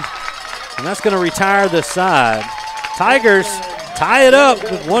time, and that's going to retire the side. Tigers tie it up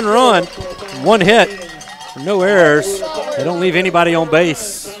with 1 run, 1 hit, no errors. They don't leave anybody on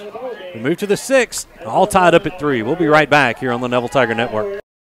base. We move to the 6th, all tied up at 3. We'll be right back here on the Neville Tiger Network.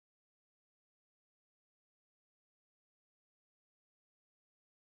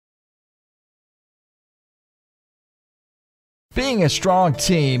 Being a strong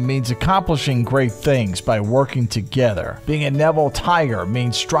team means accomplishing great things by working together. Being a Neville Tiger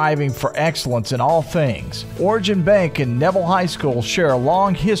means striving for excellence in all things. Origin Bank and Neville High School share a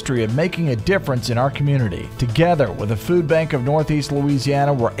long history of making a difference in our community. Together with the Food Bank of Northeast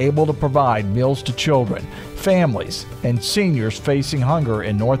Louisiana, we're able to provide meals to children, families, and seniors facing hunger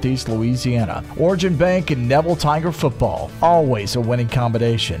in Northeast Louisiana. Origin Bank and Neville Tiger football, always a winning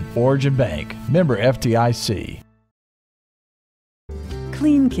combination. Origin Bank, member FDIC.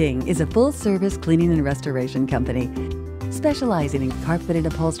 Clean King is a full-service cleaning and restoration company specializing in carpet-fitted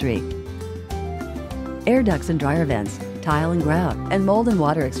upholstery, air ducts and dryer vents, tile and grout, and mold and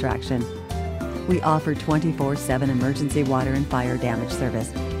water extraction. We offer 24/7 emergency water and fire damage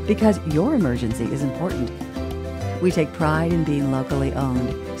service because your emergency is important. We take pride in being locally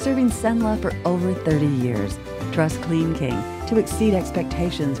owned, serving Cenla for over 30 years. Trust Clean King to exceed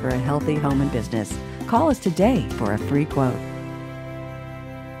expectations for a healthy home and business. Call us today for a free quote.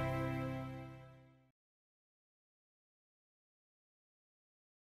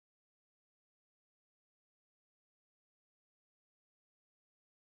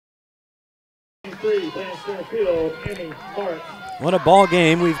 What a ball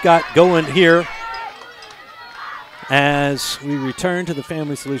game we've got going here as we return to the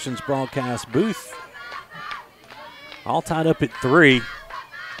Family Solutions broadcast booth. All tied up at 3.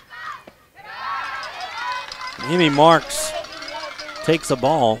 Emmy Marks takes a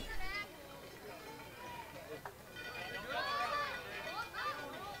ball.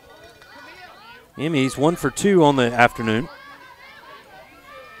 Emmy's 1 for 2 on the afternoon.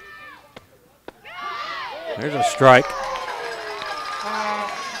 There's a strike.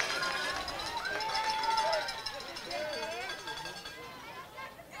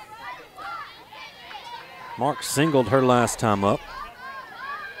 Marks singled her last time up.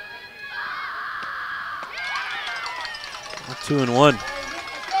 2-1.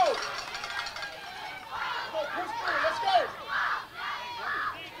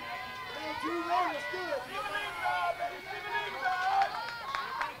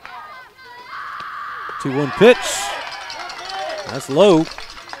 Two-one pitch. That's low.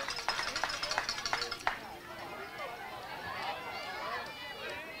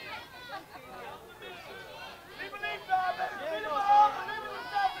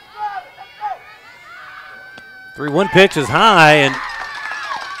 Three-one pitch is high, and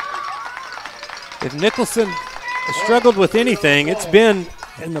if Nicholson has struggled with anything, it's been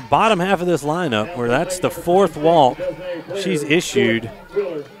in the bottom half of this lineup, where that's the 4th walk she's issued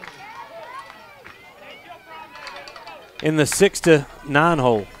in the 6 to 9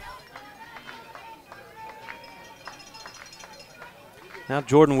 hole. Now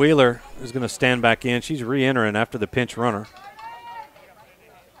Jordan Wheeler is going to stand back in. She's re-entering after the pinch runner.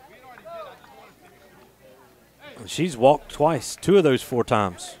 She's walked twice, 2 of those 4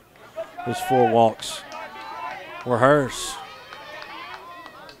 times. Those 4 walks were hers.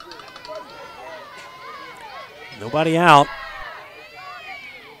 Nobody out.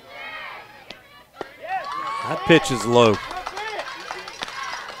 That pitch is low.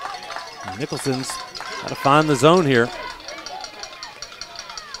 Nicholson's got to find the zone here.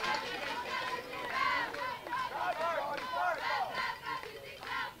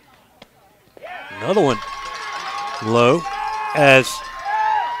 Another one low as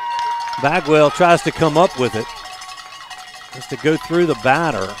Bagwell tries to come up with it. Has to go through the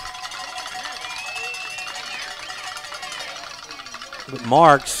batter. But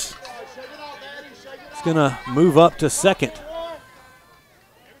Marks is going to move up to second.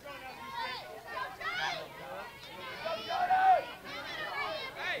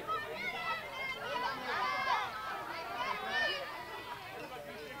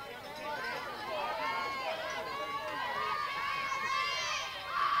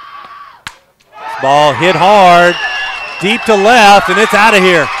 Ball hit hard, deep to left, and it's out of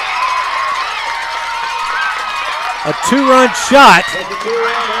here. A 2-run shot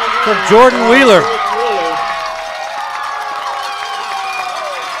from Jordan Wheeler.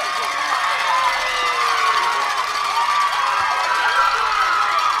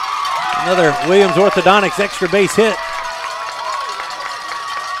 Another Williams Orthodontics extra base hit.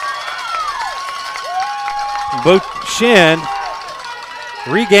 Beau Chene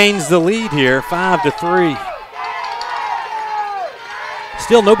regains the lead here, 5-3.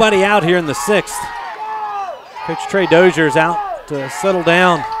 Still nobody out here in the 6th. Coach Trey Dozier's out to settle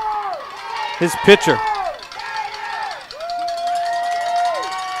down his pitcher.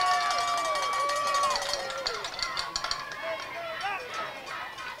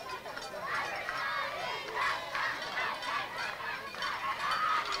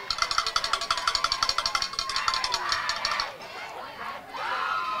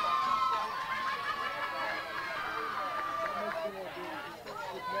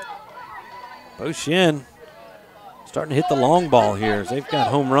 Beau Chene starting to hit the long ball here as they've got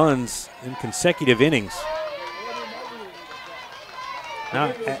home runs in consecutive innings.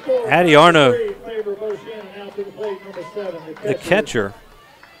 Now, Addie Arno, the catcher,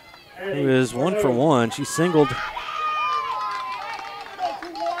 who is 1 for 1. She singled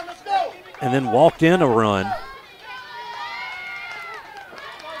and then walked in a run.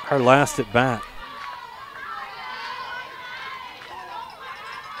 Her last at bat.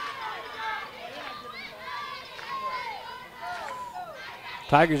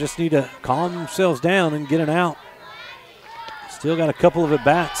 Tigers just need to calm themselves down and get it out. Still got a couple of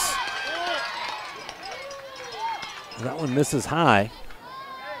at-bats. That one misses high.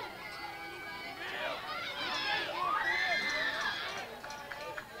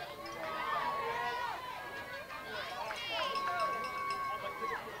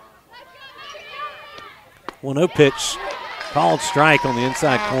 One-0 pitch. Called strike on the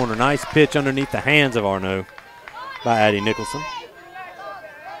inside corner. Nice pitch underneath the hands of Arno by Addie Nicholson.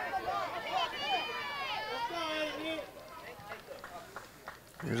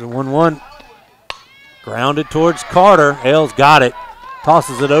 Here's a 1-1. Grounded towards Carter. Ailes got it.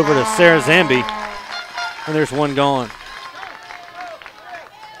 Tosses it over to Sarah Zambi. And there's one gone.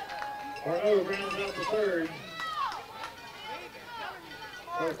 Arno rounds out the third.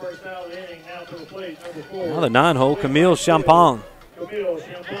 First out of the inning, now to the plate, number 4. Now the 9-hole, Camille Champagne. Camille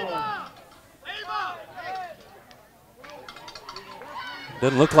Champagne.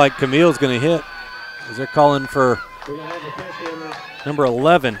 Doesn't look like Camille's going to hit, as they're calling for number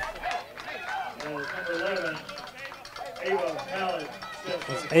 11. Number 11, Ava Mallet.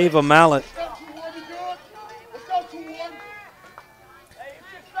 That's Ava Mallet.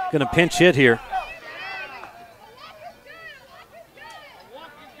 Going to pinch hit here.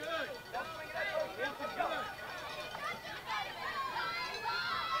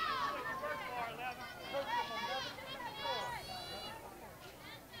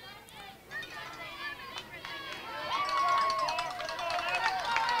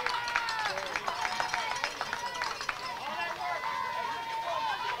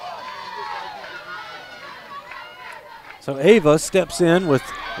 So Ava steps in with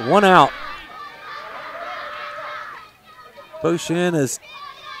 1 out. Beau Chene has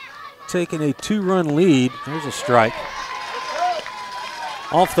taken a 2-run lead. There's a strike.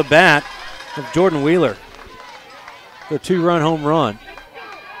 Off the bat of Jordan Wheeler. The 2-run home run.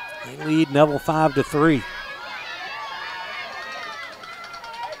 They lead Neville 5-3.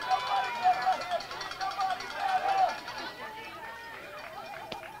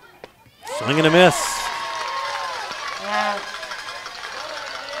 Swing and a miss.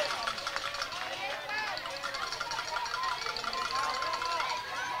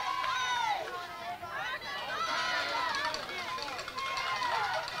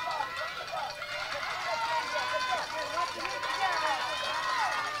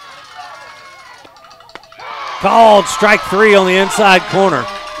 Called strike 3 on the inside corner,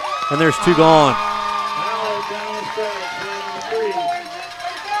 and there's 2 gone.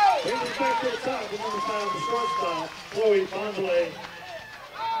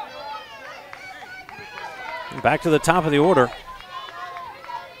 Back to the top of the order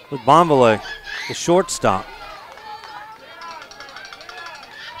with Bonvalet, the shortstop.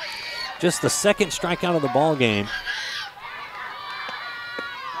 Just the second strikeout of the ball game.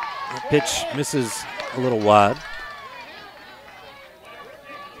 The pitch misses a little wide.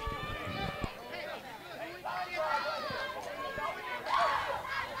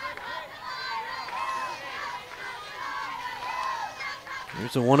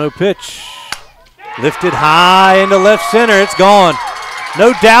 Here's a 1-0 pitch. Lifted high into left center. It's gone.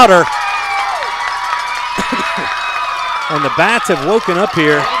 No doubter. And the bats have woken up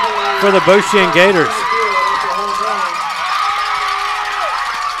here for the Beau Chene Gators.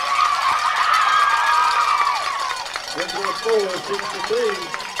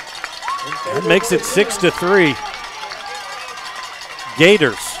 That makes it 6-3.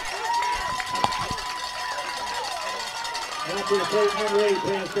 Gators.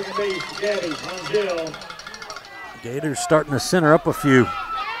 Gators starting to center up a few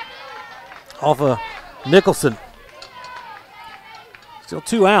off of Nicholson. Still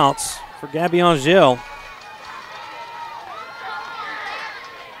 2 outs for Gabby Angel.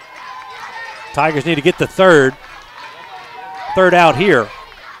 Tigers need to get the third out here.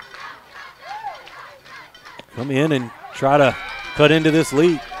 Come in and try to cut into this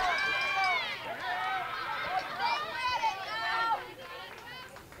lead.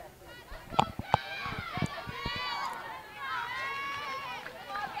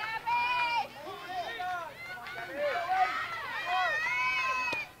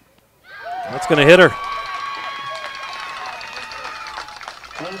 That's going to hit her.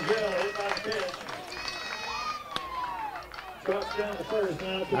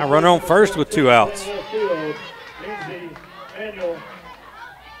 Now runner on first with 2 outs.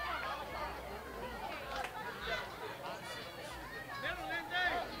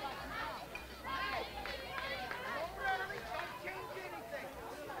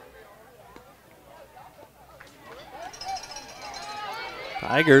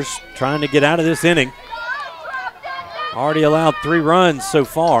 Tigers trying to get out of this inning. Already allowed 3 runs so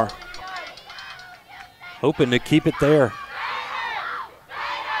far. Hoping to keep it there.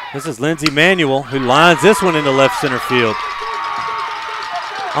 This is Lindsay Manuel, who lines this one into left center field.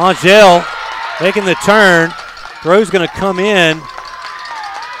 Angel making the turn. Throw's going to come in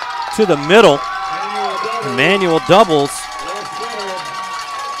to the middle. Manuel doubles.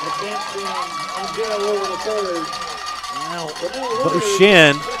 Beau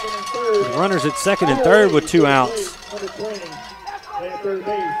Chene, runners at second and third with 2 outs.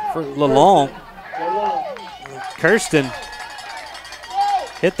 For Lalonde. Kirsten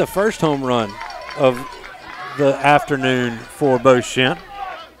hit the first home run of the afternoon for Beau Chene.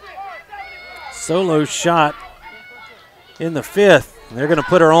 Solo shot in the 5th. They're going to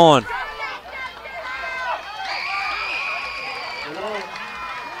put her on.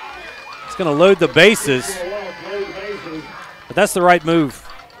 It's going to load the bases, but that's the right move.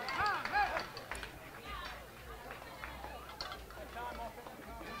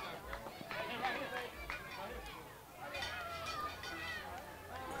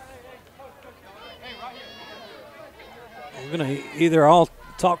 We're going to either all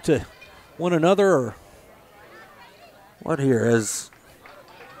talk to one another or what here as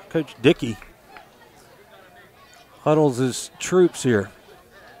Coach Dickey huddles his troops here.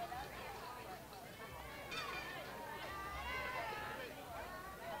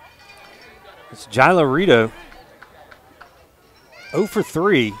 It's Jyla Rito, 0 for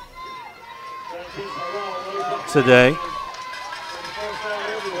 3 today.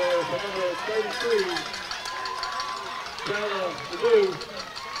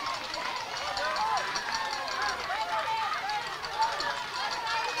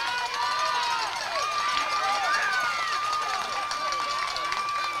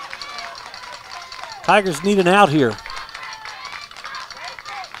 Tigers need an out here.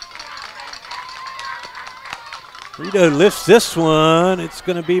 Rito lifts this one. It's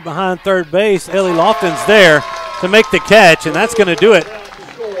going to be behind third base. Ellie Lofton's there to make the catch, and that's going to do it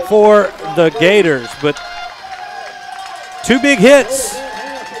for the Gators. But 2 big hits.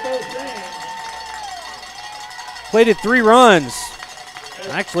 Plated 3 runs.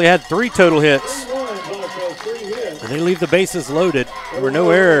 Actually had 3 total hits. And they leave the bases loaded. There were no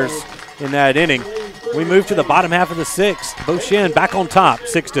errors in that inning. We move to the bottom half of the 6th. Beau Chene back on top,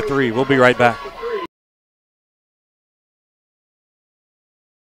 6-3. We'll be right back.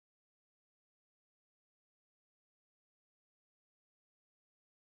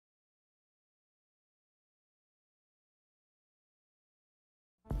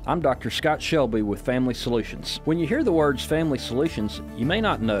 I'm Dr. Scott Shelby with Family Solutions. When you hear the words Family Solutions, you may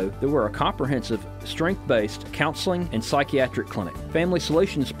not know that we're a comprehensive, strength-based counseling and psychiatric clinic. Family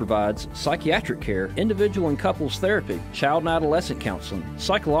Solutions provides psychiatric care, individual and couples therapy, child and adolescent counseling,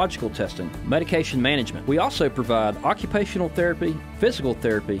 psychological testing, medication management. We also provide occupational therapy, physical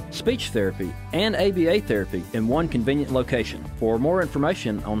therapy, speech therapy, and ABA therapy in one convenient location. For more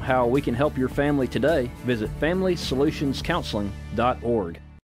information on how we can help your family today, visit FamilySolutionsCounseling.org.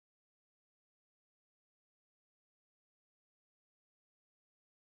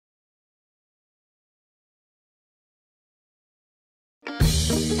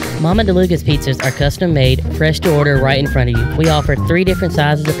 Mama DeLuca's pizzas are custom made, fresh to order right in front of you. We offer 3 different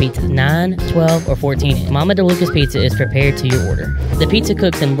sizes of pizza, 9, 12, or 14. Mama DeLuca's pizza is prepared to your order. The pizza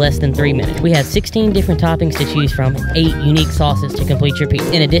cooks in less than 3 minutes. We have 16 different toppings to choose from, 8 unique sauces to complete your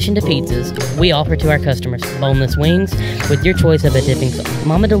pizza. In addition to pizzas, we offer to our customers boneless wings with your choice of a dipping sauce.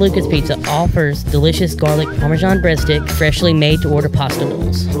 Mama DeLuca's Pizza offers delicious garlic Parmesan breadstick, freshly made to order pasta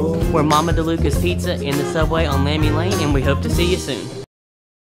bowls. We're Mama DeLuca's Pizza in the Subway on Lammy Lane, and we hope to see you soon.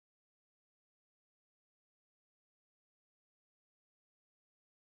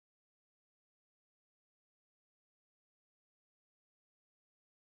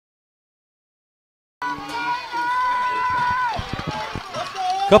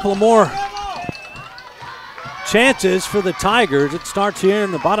 Couple of more chances for the Tigers. It starts here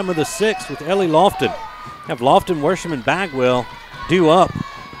in the bottom of the 6th with Ellie Lofton. Have Lofton, Worsham, and Bagwell due up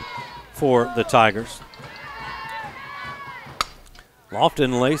for the Tigers.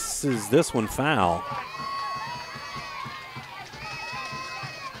 Lofton laces this one foul.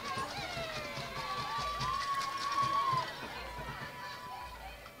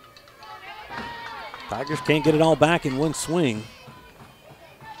 Tigers can't get it all back in one swing.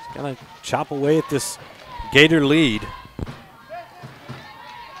 Got to chop away at this Gator lead.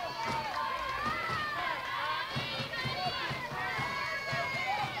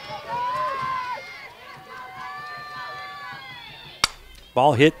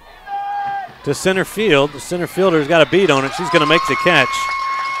 Ball hit to center field. The center fielder's got a beat on it. She's going to make the catch.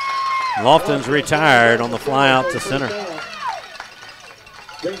 Lofton's retired on the fly out to center.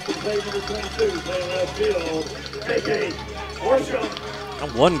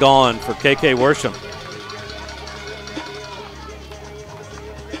 One gone for KK Worsham.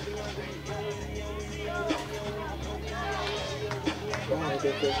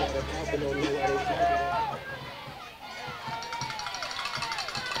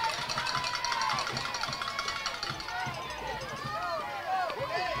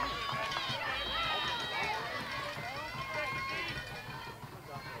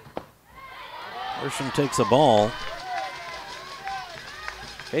 Worsham takes a ball.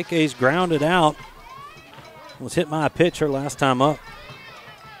 KK's grounded out. Was hit by a pitch her last time up.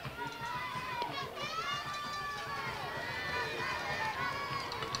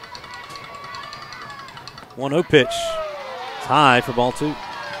 One 0 pitch. It's high for ball 2.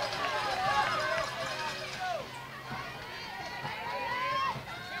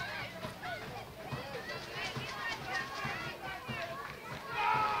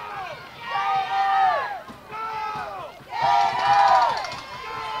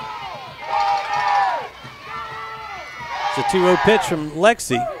 It's a 2-0 pitch from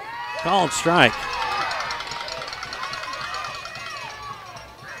Lexi. Called strike.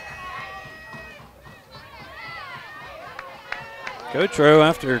 Gautreaux,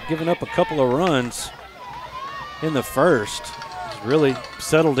 after giving up a couple of runs in the first, has really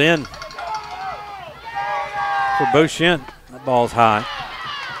settled in for Beau Chene. That ball's high.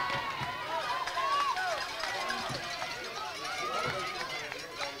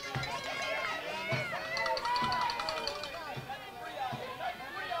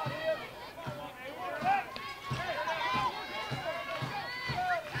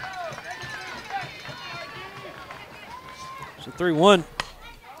 So 3-1.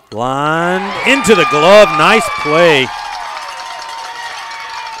 Line into the glove. Nice play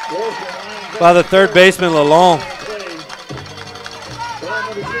by the third baseman, Lalonde.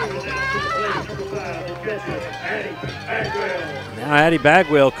 Now Addie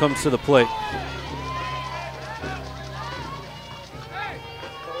Bagwell comes to the plate.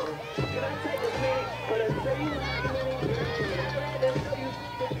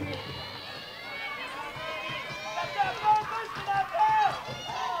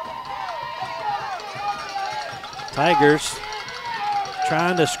 Tigers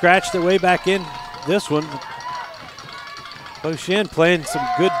trying to scratch their way back in this one. Beau Chene playing some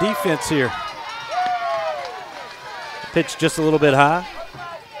good defense here. Pitch just a little bit high.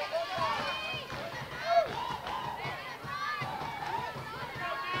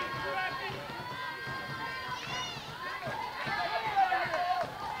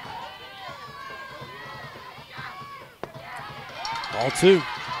 Ball 2.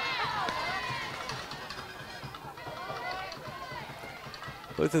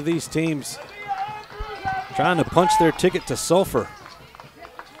 Both of these teams trying to punch their ticket to Sulphur.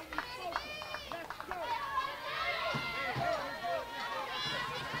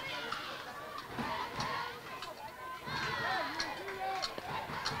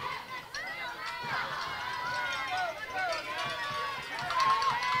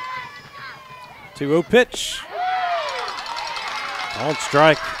 Two-0 pitch. Called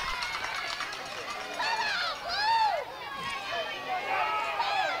strike.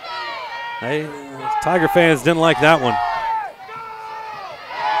 Hey, Tiger fans didn't like that one.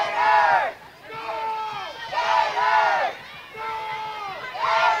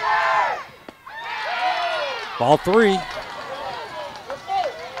 Ball 3.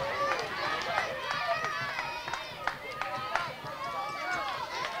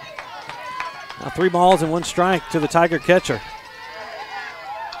 Now 3 balls and 1 strike to the Tiger catcher.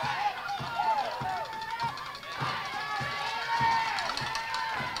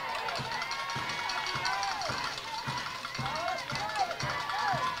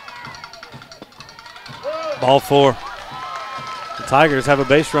 Ball 4. The Tigers have a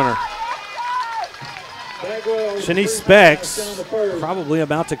base runner. Shanice Specs probably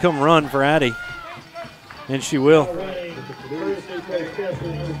about to come run for Addie. And she will.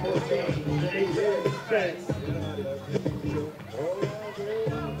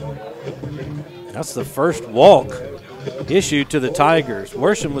 That's the first walk issued to the Tigers.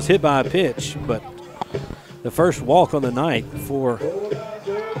 Worsham was hit by a pitch, but the first walk on the night for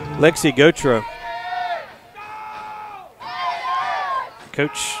Lexi Gautreaux.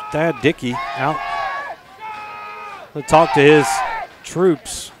 Coach Thad Dickey out to talk to his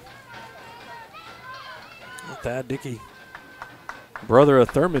troops. Thad Dickey, brother of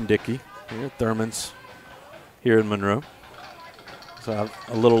Thurman Dickey. Thurman's here in Monroe. So I have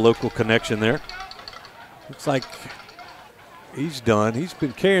a little local connection there. Looks like he's done. He's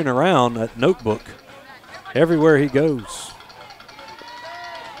been carrying around that notebook everywhere he goes.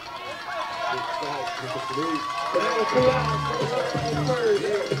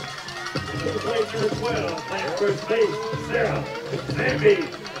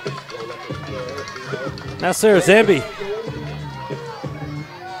 Now Sarah Zambi.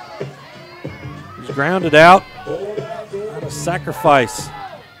 She's grounded out. Not a sacrifice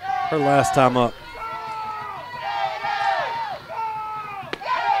her last time up.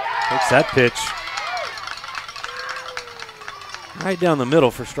 Takes that pitch. Right down the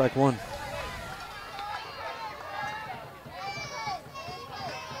middle for strike 1.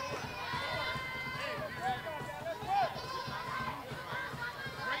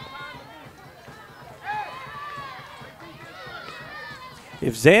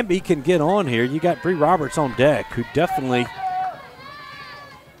 If Zambi can get on here, you got Bree Roberts on deck, who definitely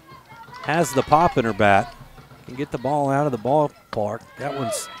has the pop in her bat. Can get the ball out of the ballpark. That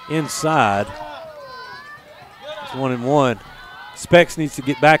one's inside. It's 1-1. Specs needs to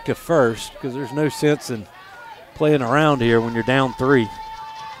get back to first because there's no sense in playing around here when you're down 3,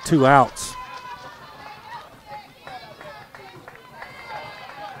 2 outs.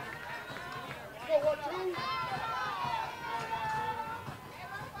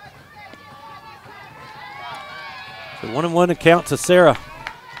 So 1-1 to count to Sarah.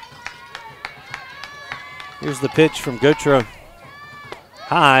 Here's the pitch from Gotro.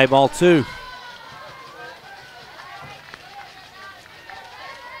 High, ball 2.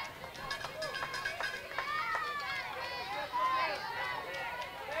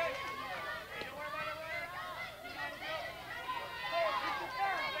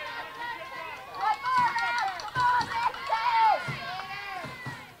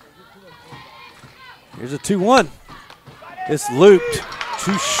 Here's a 2-1. It's looped,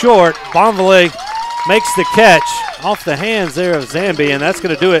 too short. Bonvalet makes the catch off the hands there of Zambi, and that's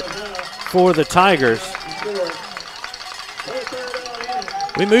going to do it for the Tigers.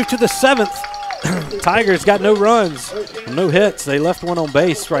 We move to the 7th. Tigers got no runs, no hits. They left one on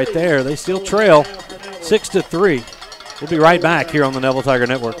base right there. They still trail 6-3. We'll be right back here on the Neville Tiger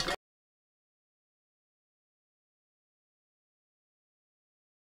Network.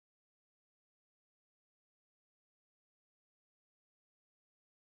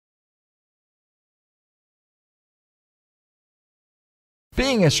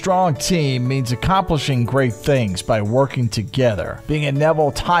 Being a strong team means accomplishing great things by working together. Being a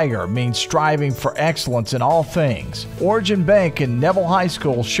Neville Tiger means striving for excellence in all things. Origin Bank and Neville High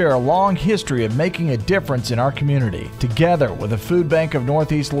School share a long history of making a difference in our community. Together with the Food Bank of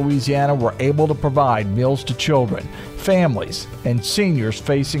Northeast Louisiana, we're able to provide meals to children, families, and seniors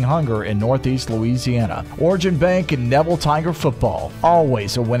facing hunger in Northeast Louisiana. Origin Bank and Neville Tiger football,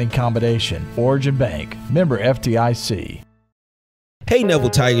 always a winning combination. Origin Bank, member FDIC. Hey Neville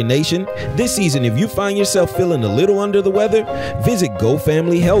Tiger Nation, this season if you find yourself feeling a little under the weather, visit Go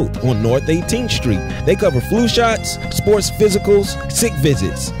Family Health on North 18th Street. They cover flu shots, sports physicals, sick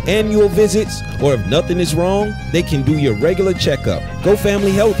visits, annual visits, or if nothing is wrong, they can do your regular checkup. Go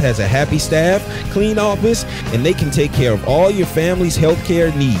Family Health has a happy staff, clean office, and they can take care of all your family's health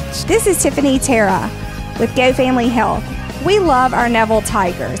care needs. This is Tiffany Terra with Go Family Health. We love our Neville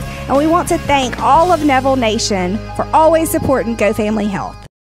Tigers, and we want to thank all of Neville Nation for always supporting Go Family Health.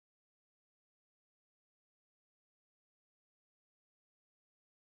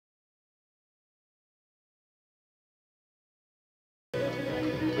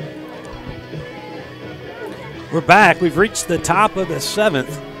 We're back. We've reached the top of the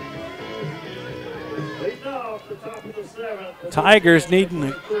 7th. Tigers needing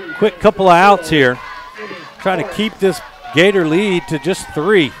a quick couple of outs here. Try to keep this Gator lead to just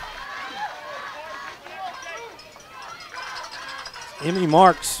 3. Emmy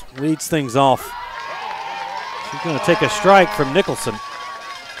Marks leads things off. She's going to take a strike from Nicholson.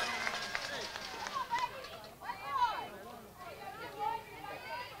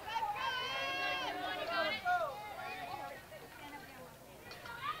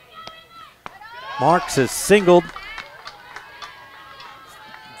 Marks has singled,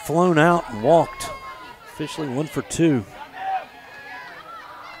 flown out, and walked. Officially 1 for 2.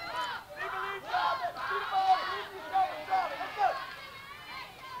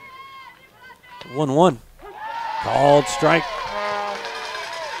 One. Called strike.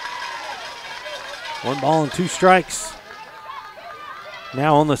 1 ball and 2 strikes.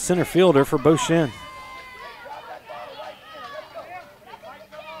 Now on the center fielder for Beau Chene.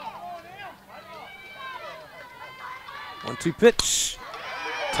 One-two pitch.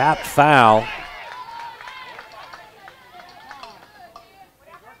 Tapped foul.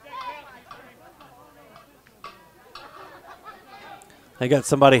 They got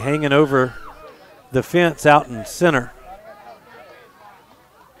somebody hanging over the fence out in center.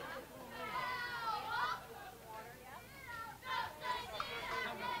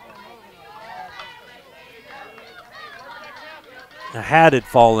 A hat had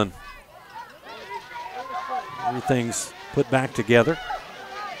fallen. Everything's put back together.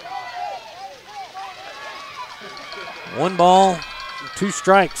 1 ball, 2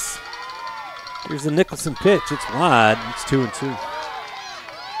 strikes. Here's the Nicholson pitch. It's wide. It's 2-2.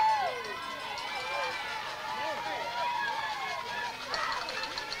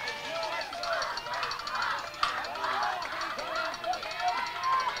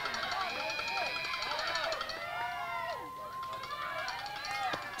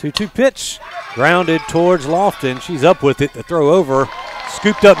 Two pitch, grounded towards Lofton. She's up with it. The throw over,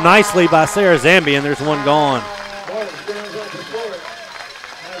 Scooped up nicely by Sarah Zambi, and there's one gone.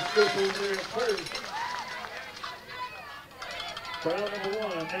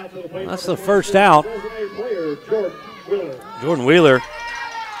 That's the first out. Jordan Wheeler,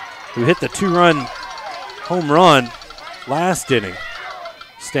 who hit the 2-run home run last inning,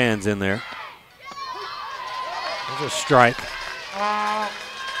 stands in there. There's a strike.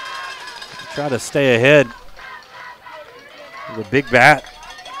 Try to stay ahead with a big bat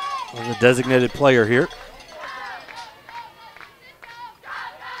of the designated player here.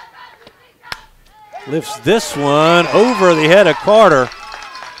 Lifts this one over the head of Carter.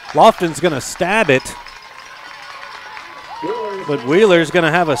 Lofton's going to stab it, but Wheeler's going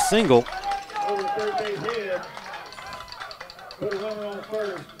to have a single.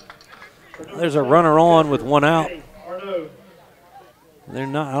 There's a runner on with one out. They're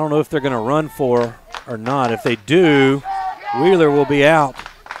not. I don't know if they're going to run for or not. If they do, Wheeler will be out.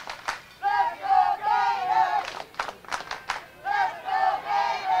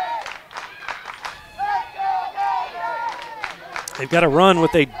 They've got to run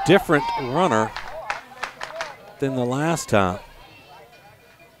with a different runner than the last time.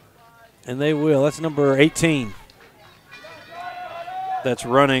 And they will. That's number 18 that's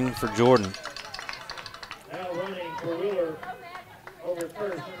running for Jordan. Now running for Wheeler over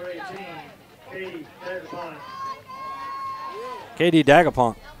first, number 18, Katie Dagapont. Katie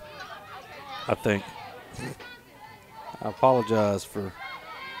Dagapont, I think. I apologize for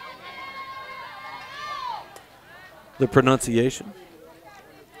the pronunciation.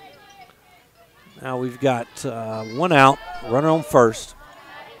 Now we've got one out, runner on first.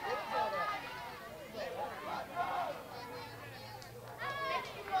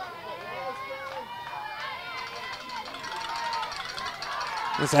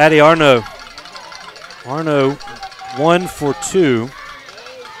 It's Addie Arno. Arno 1 for 2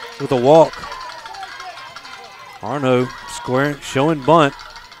 with a walk. Arno squaring, showing bunt.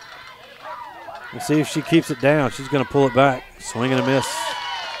 We'll see if she keeps it down. She's going to pull it back. Swing and a miss.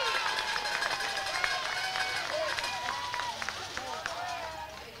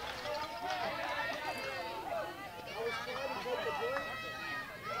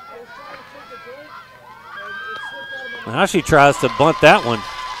 Now she tries to bunt that one.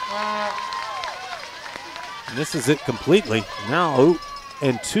 Misses it completely. Now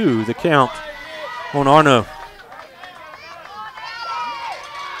 0-2 the count on Arno.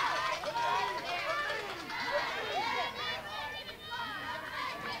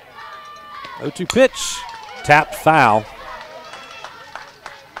 0-2 pitch, tapped foul.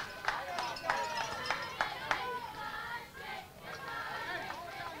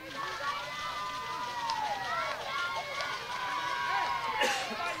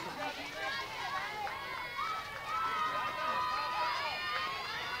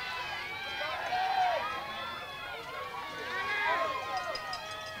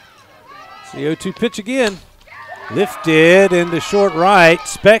 The 0-2 pitch again. Lifted into short right.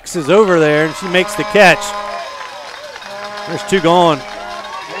 Specs is over there, and she makes the catch. There's two gone.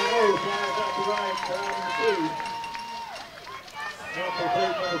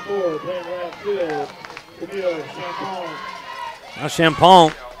 Now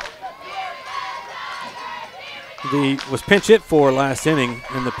Champagne was pinch hit for last inning,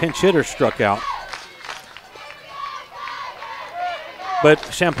 and the pinch hitter struck out.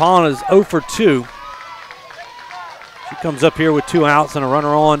 But Champagne is 0 for 2. She comes up here with 2 outs and a runner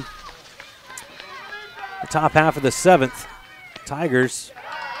on the top half of the 7th. Tigers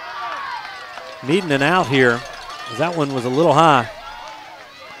needing an out here, as that one was a little high.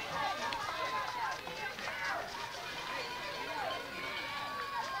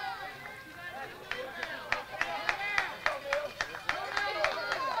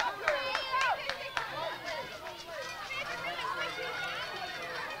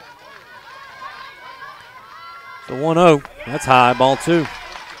 The 1-0, that's high, ball 2.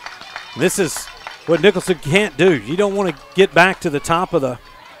 This is what Nicholson can't do. You don't want to get back to the top of the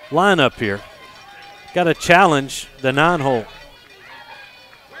lineup here. Got to challenge the 9-hole.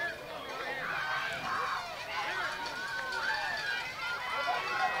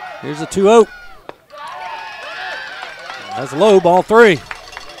 Here's a 2-0. That's low, ball 3.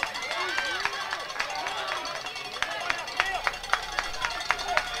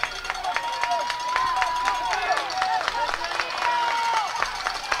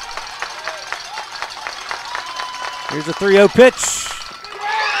 Here's a 3-0 pitch.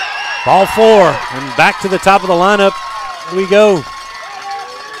 Ball 4, and back to the top of the lineup we go.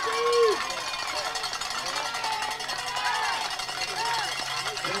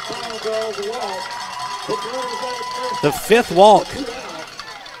 The 5th walk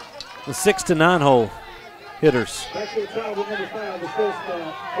the 6 to 9 hole hitters. Back to the top with number 5, the first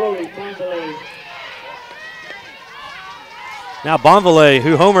Chloe Bonvalet. Now Bonvalet,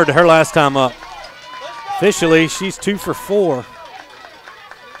 who homered her last time up. Officially, she's 2 for 4.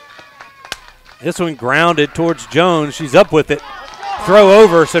 This one grounded towards Jones. She's up with it. Throw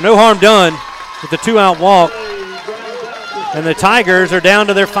over, so no harm done with the 2-out walk. And the Tigers are down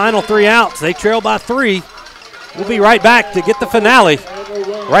to their final 3 outs. They trail by 3. We'll be right back to get the finale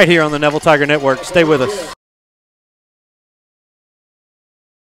right here on the Neville Tiger Network. Stay with us.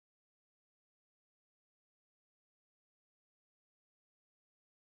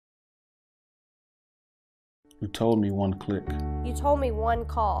 You told me one click. You told me one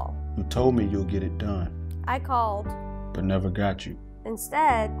call. You told me you'll get it done, I called. but never got you.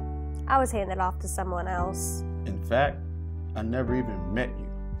 Instead, I was handed off to someone else. In fact, I never even met you.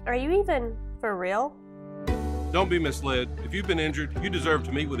 Are you even for real? Don't be misled. If you've been injured, you deserve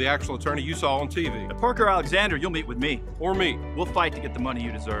to meet with the actual attorney you saw on TV. At Parker Alexander, you'll meet with me. Or me. We'll fight to get the money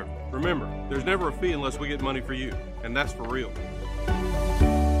you deserve. Remember, there's never a fee unless we get money for you, and that's for real.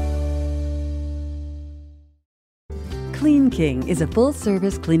 Clean King is a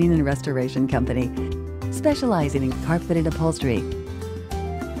full-service cleaning and restoration company specializing in carpeted upholstery,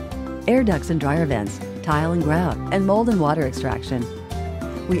 air ducts and dryer vents, tile and grout, and mold and water extraction.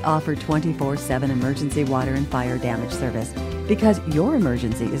 We offer 24/7 emergency water and fire damage service because your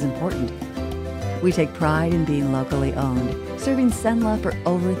emergency is important. We take pride in being locally owned, serving Cenla for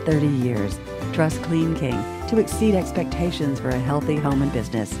over 30 years. Trust Clean King to exceed expectations for a healthy home and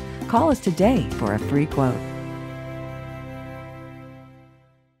business. Call us today for a free quote.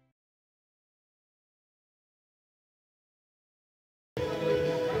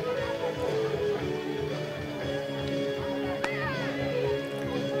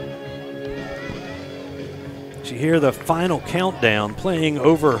 You hear the final countdown playing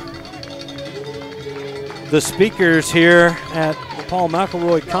over the speakers here at the Paul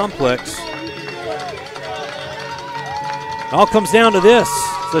McElroy Complex. It all comes down to this.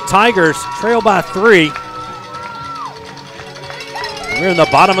 The Tigers trail by 3. We're in the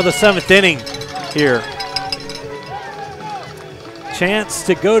bottom of the 7th inning here. Chance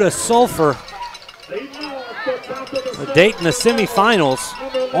to go to Sulphur. The date in the semifinals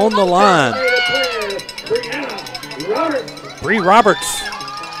on the line. Bree Roberts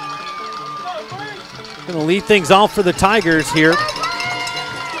going to lead things off for the Tigers here.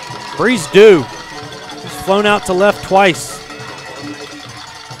 Bree's due. She's flown out to left twice.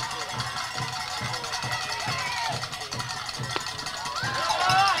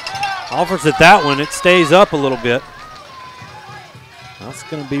 Offers at that one. It stays up a little bit. That's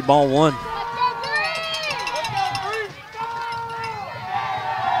going to be ball 1.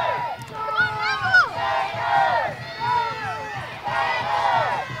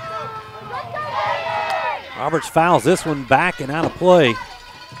 Roberts fouls this one back and out of play.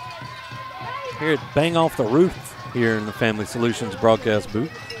 Hear it bang off the roof here in the Family Solutions broadcast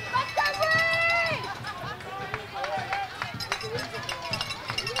booth.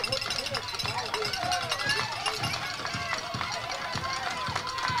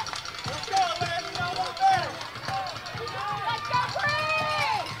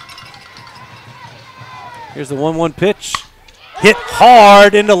 Here's the 1-1 pitch. Hit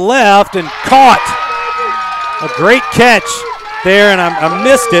hard into left and caught. A great catch there, and I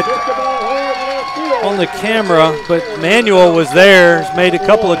missed it on the camera, but Manuel was there. He's made a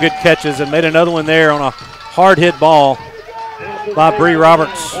couple of good catches and made another one there on a hard hit ball by Bree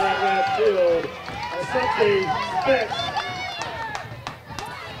Roberts.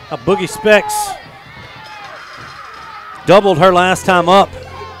 A Boogie Specs doubled her last time up.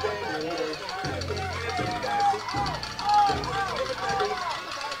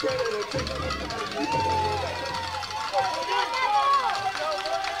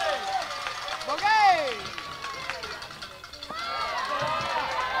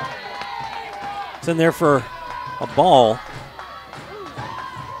 It's in there for a ball.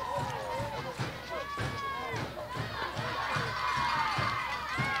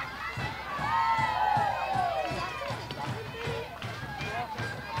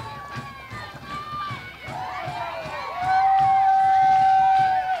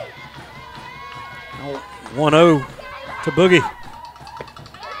 Oh, 1-0 to Boogie.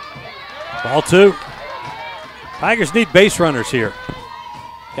 Ball 2. Tigers need base runners here.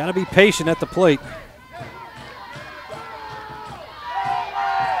 Got to be patient at the plate.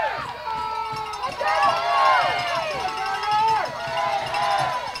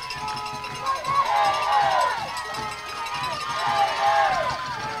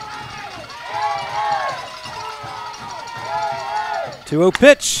 Two-0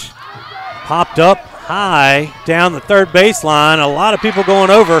 pitch. Popped up high down the third baseline. A lot of people going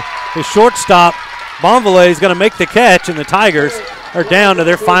over. The shortstop, Bonvalet, is going to make the catch, and the Tigers are down to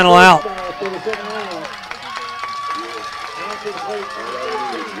their final out.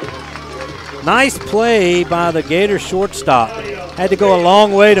 Nice play by the Gator shortstop. Had to go a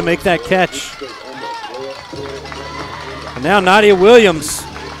long way to make that catch. And now Nadia Williams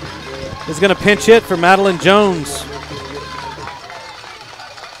is going to pinch hit for Madeline Jones.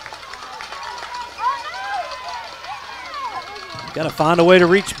 Got to find a way to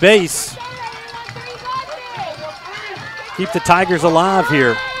reach base. Keep the Tigers alive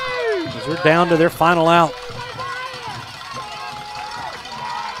here, as they're down to their final out.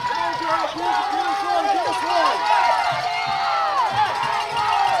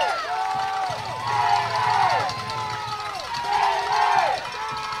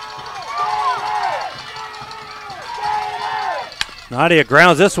 Nadia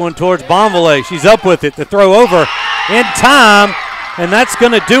grounds this one towards Bonvalet. She's up with it. The throw over in time, and that's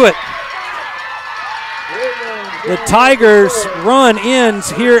going to do it. The Tigers' run ends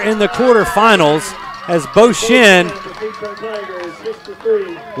here in the quarterfinals as Beau Chene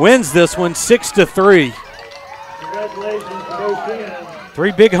wins this one 6-3.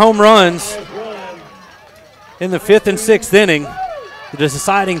 Three big home runs in the 5th and 6th inning. The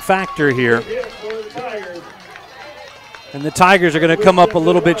deciding factor here. And the Tigers are going to come up a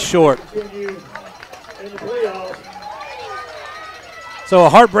little bit short. So a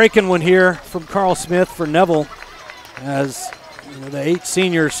heartbreaking one here from Carl Smith for Neville, as the 8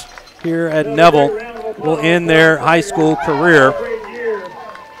 seniors here at Neville will end their high school career.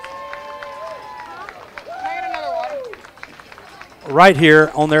 Right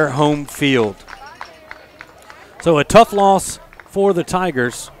here on their home field. So a tough loss for the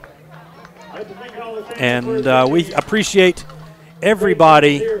Tigers. And we appreciate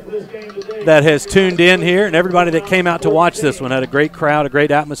everybody that has tuned in here and everybody that came out to watch this one. Had a great crowd, a great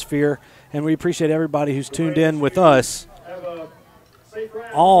atmosphere, and we appreciate everybody who's tuned in with us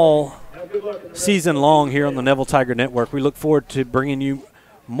all season long here on the Neville Tiger Network. We look forward to bringing you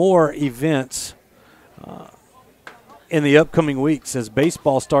more events in the upcoming weeks as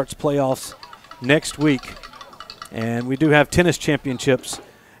baseball starts playoffs next week. And we do have tennis championships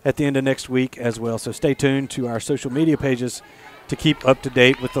at the end of next week as well. So stay tuned to our social media pages to keep up to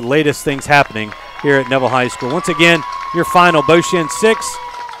date with the latest things happening here at Neville High School. Once again, your final, Beau Chene 6,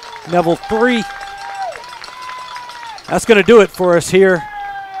 Neville 3. That's going to do it for us here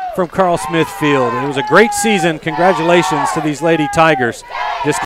from Carl Smith Field. It was a great season. Congratulations to these Lady Tigers.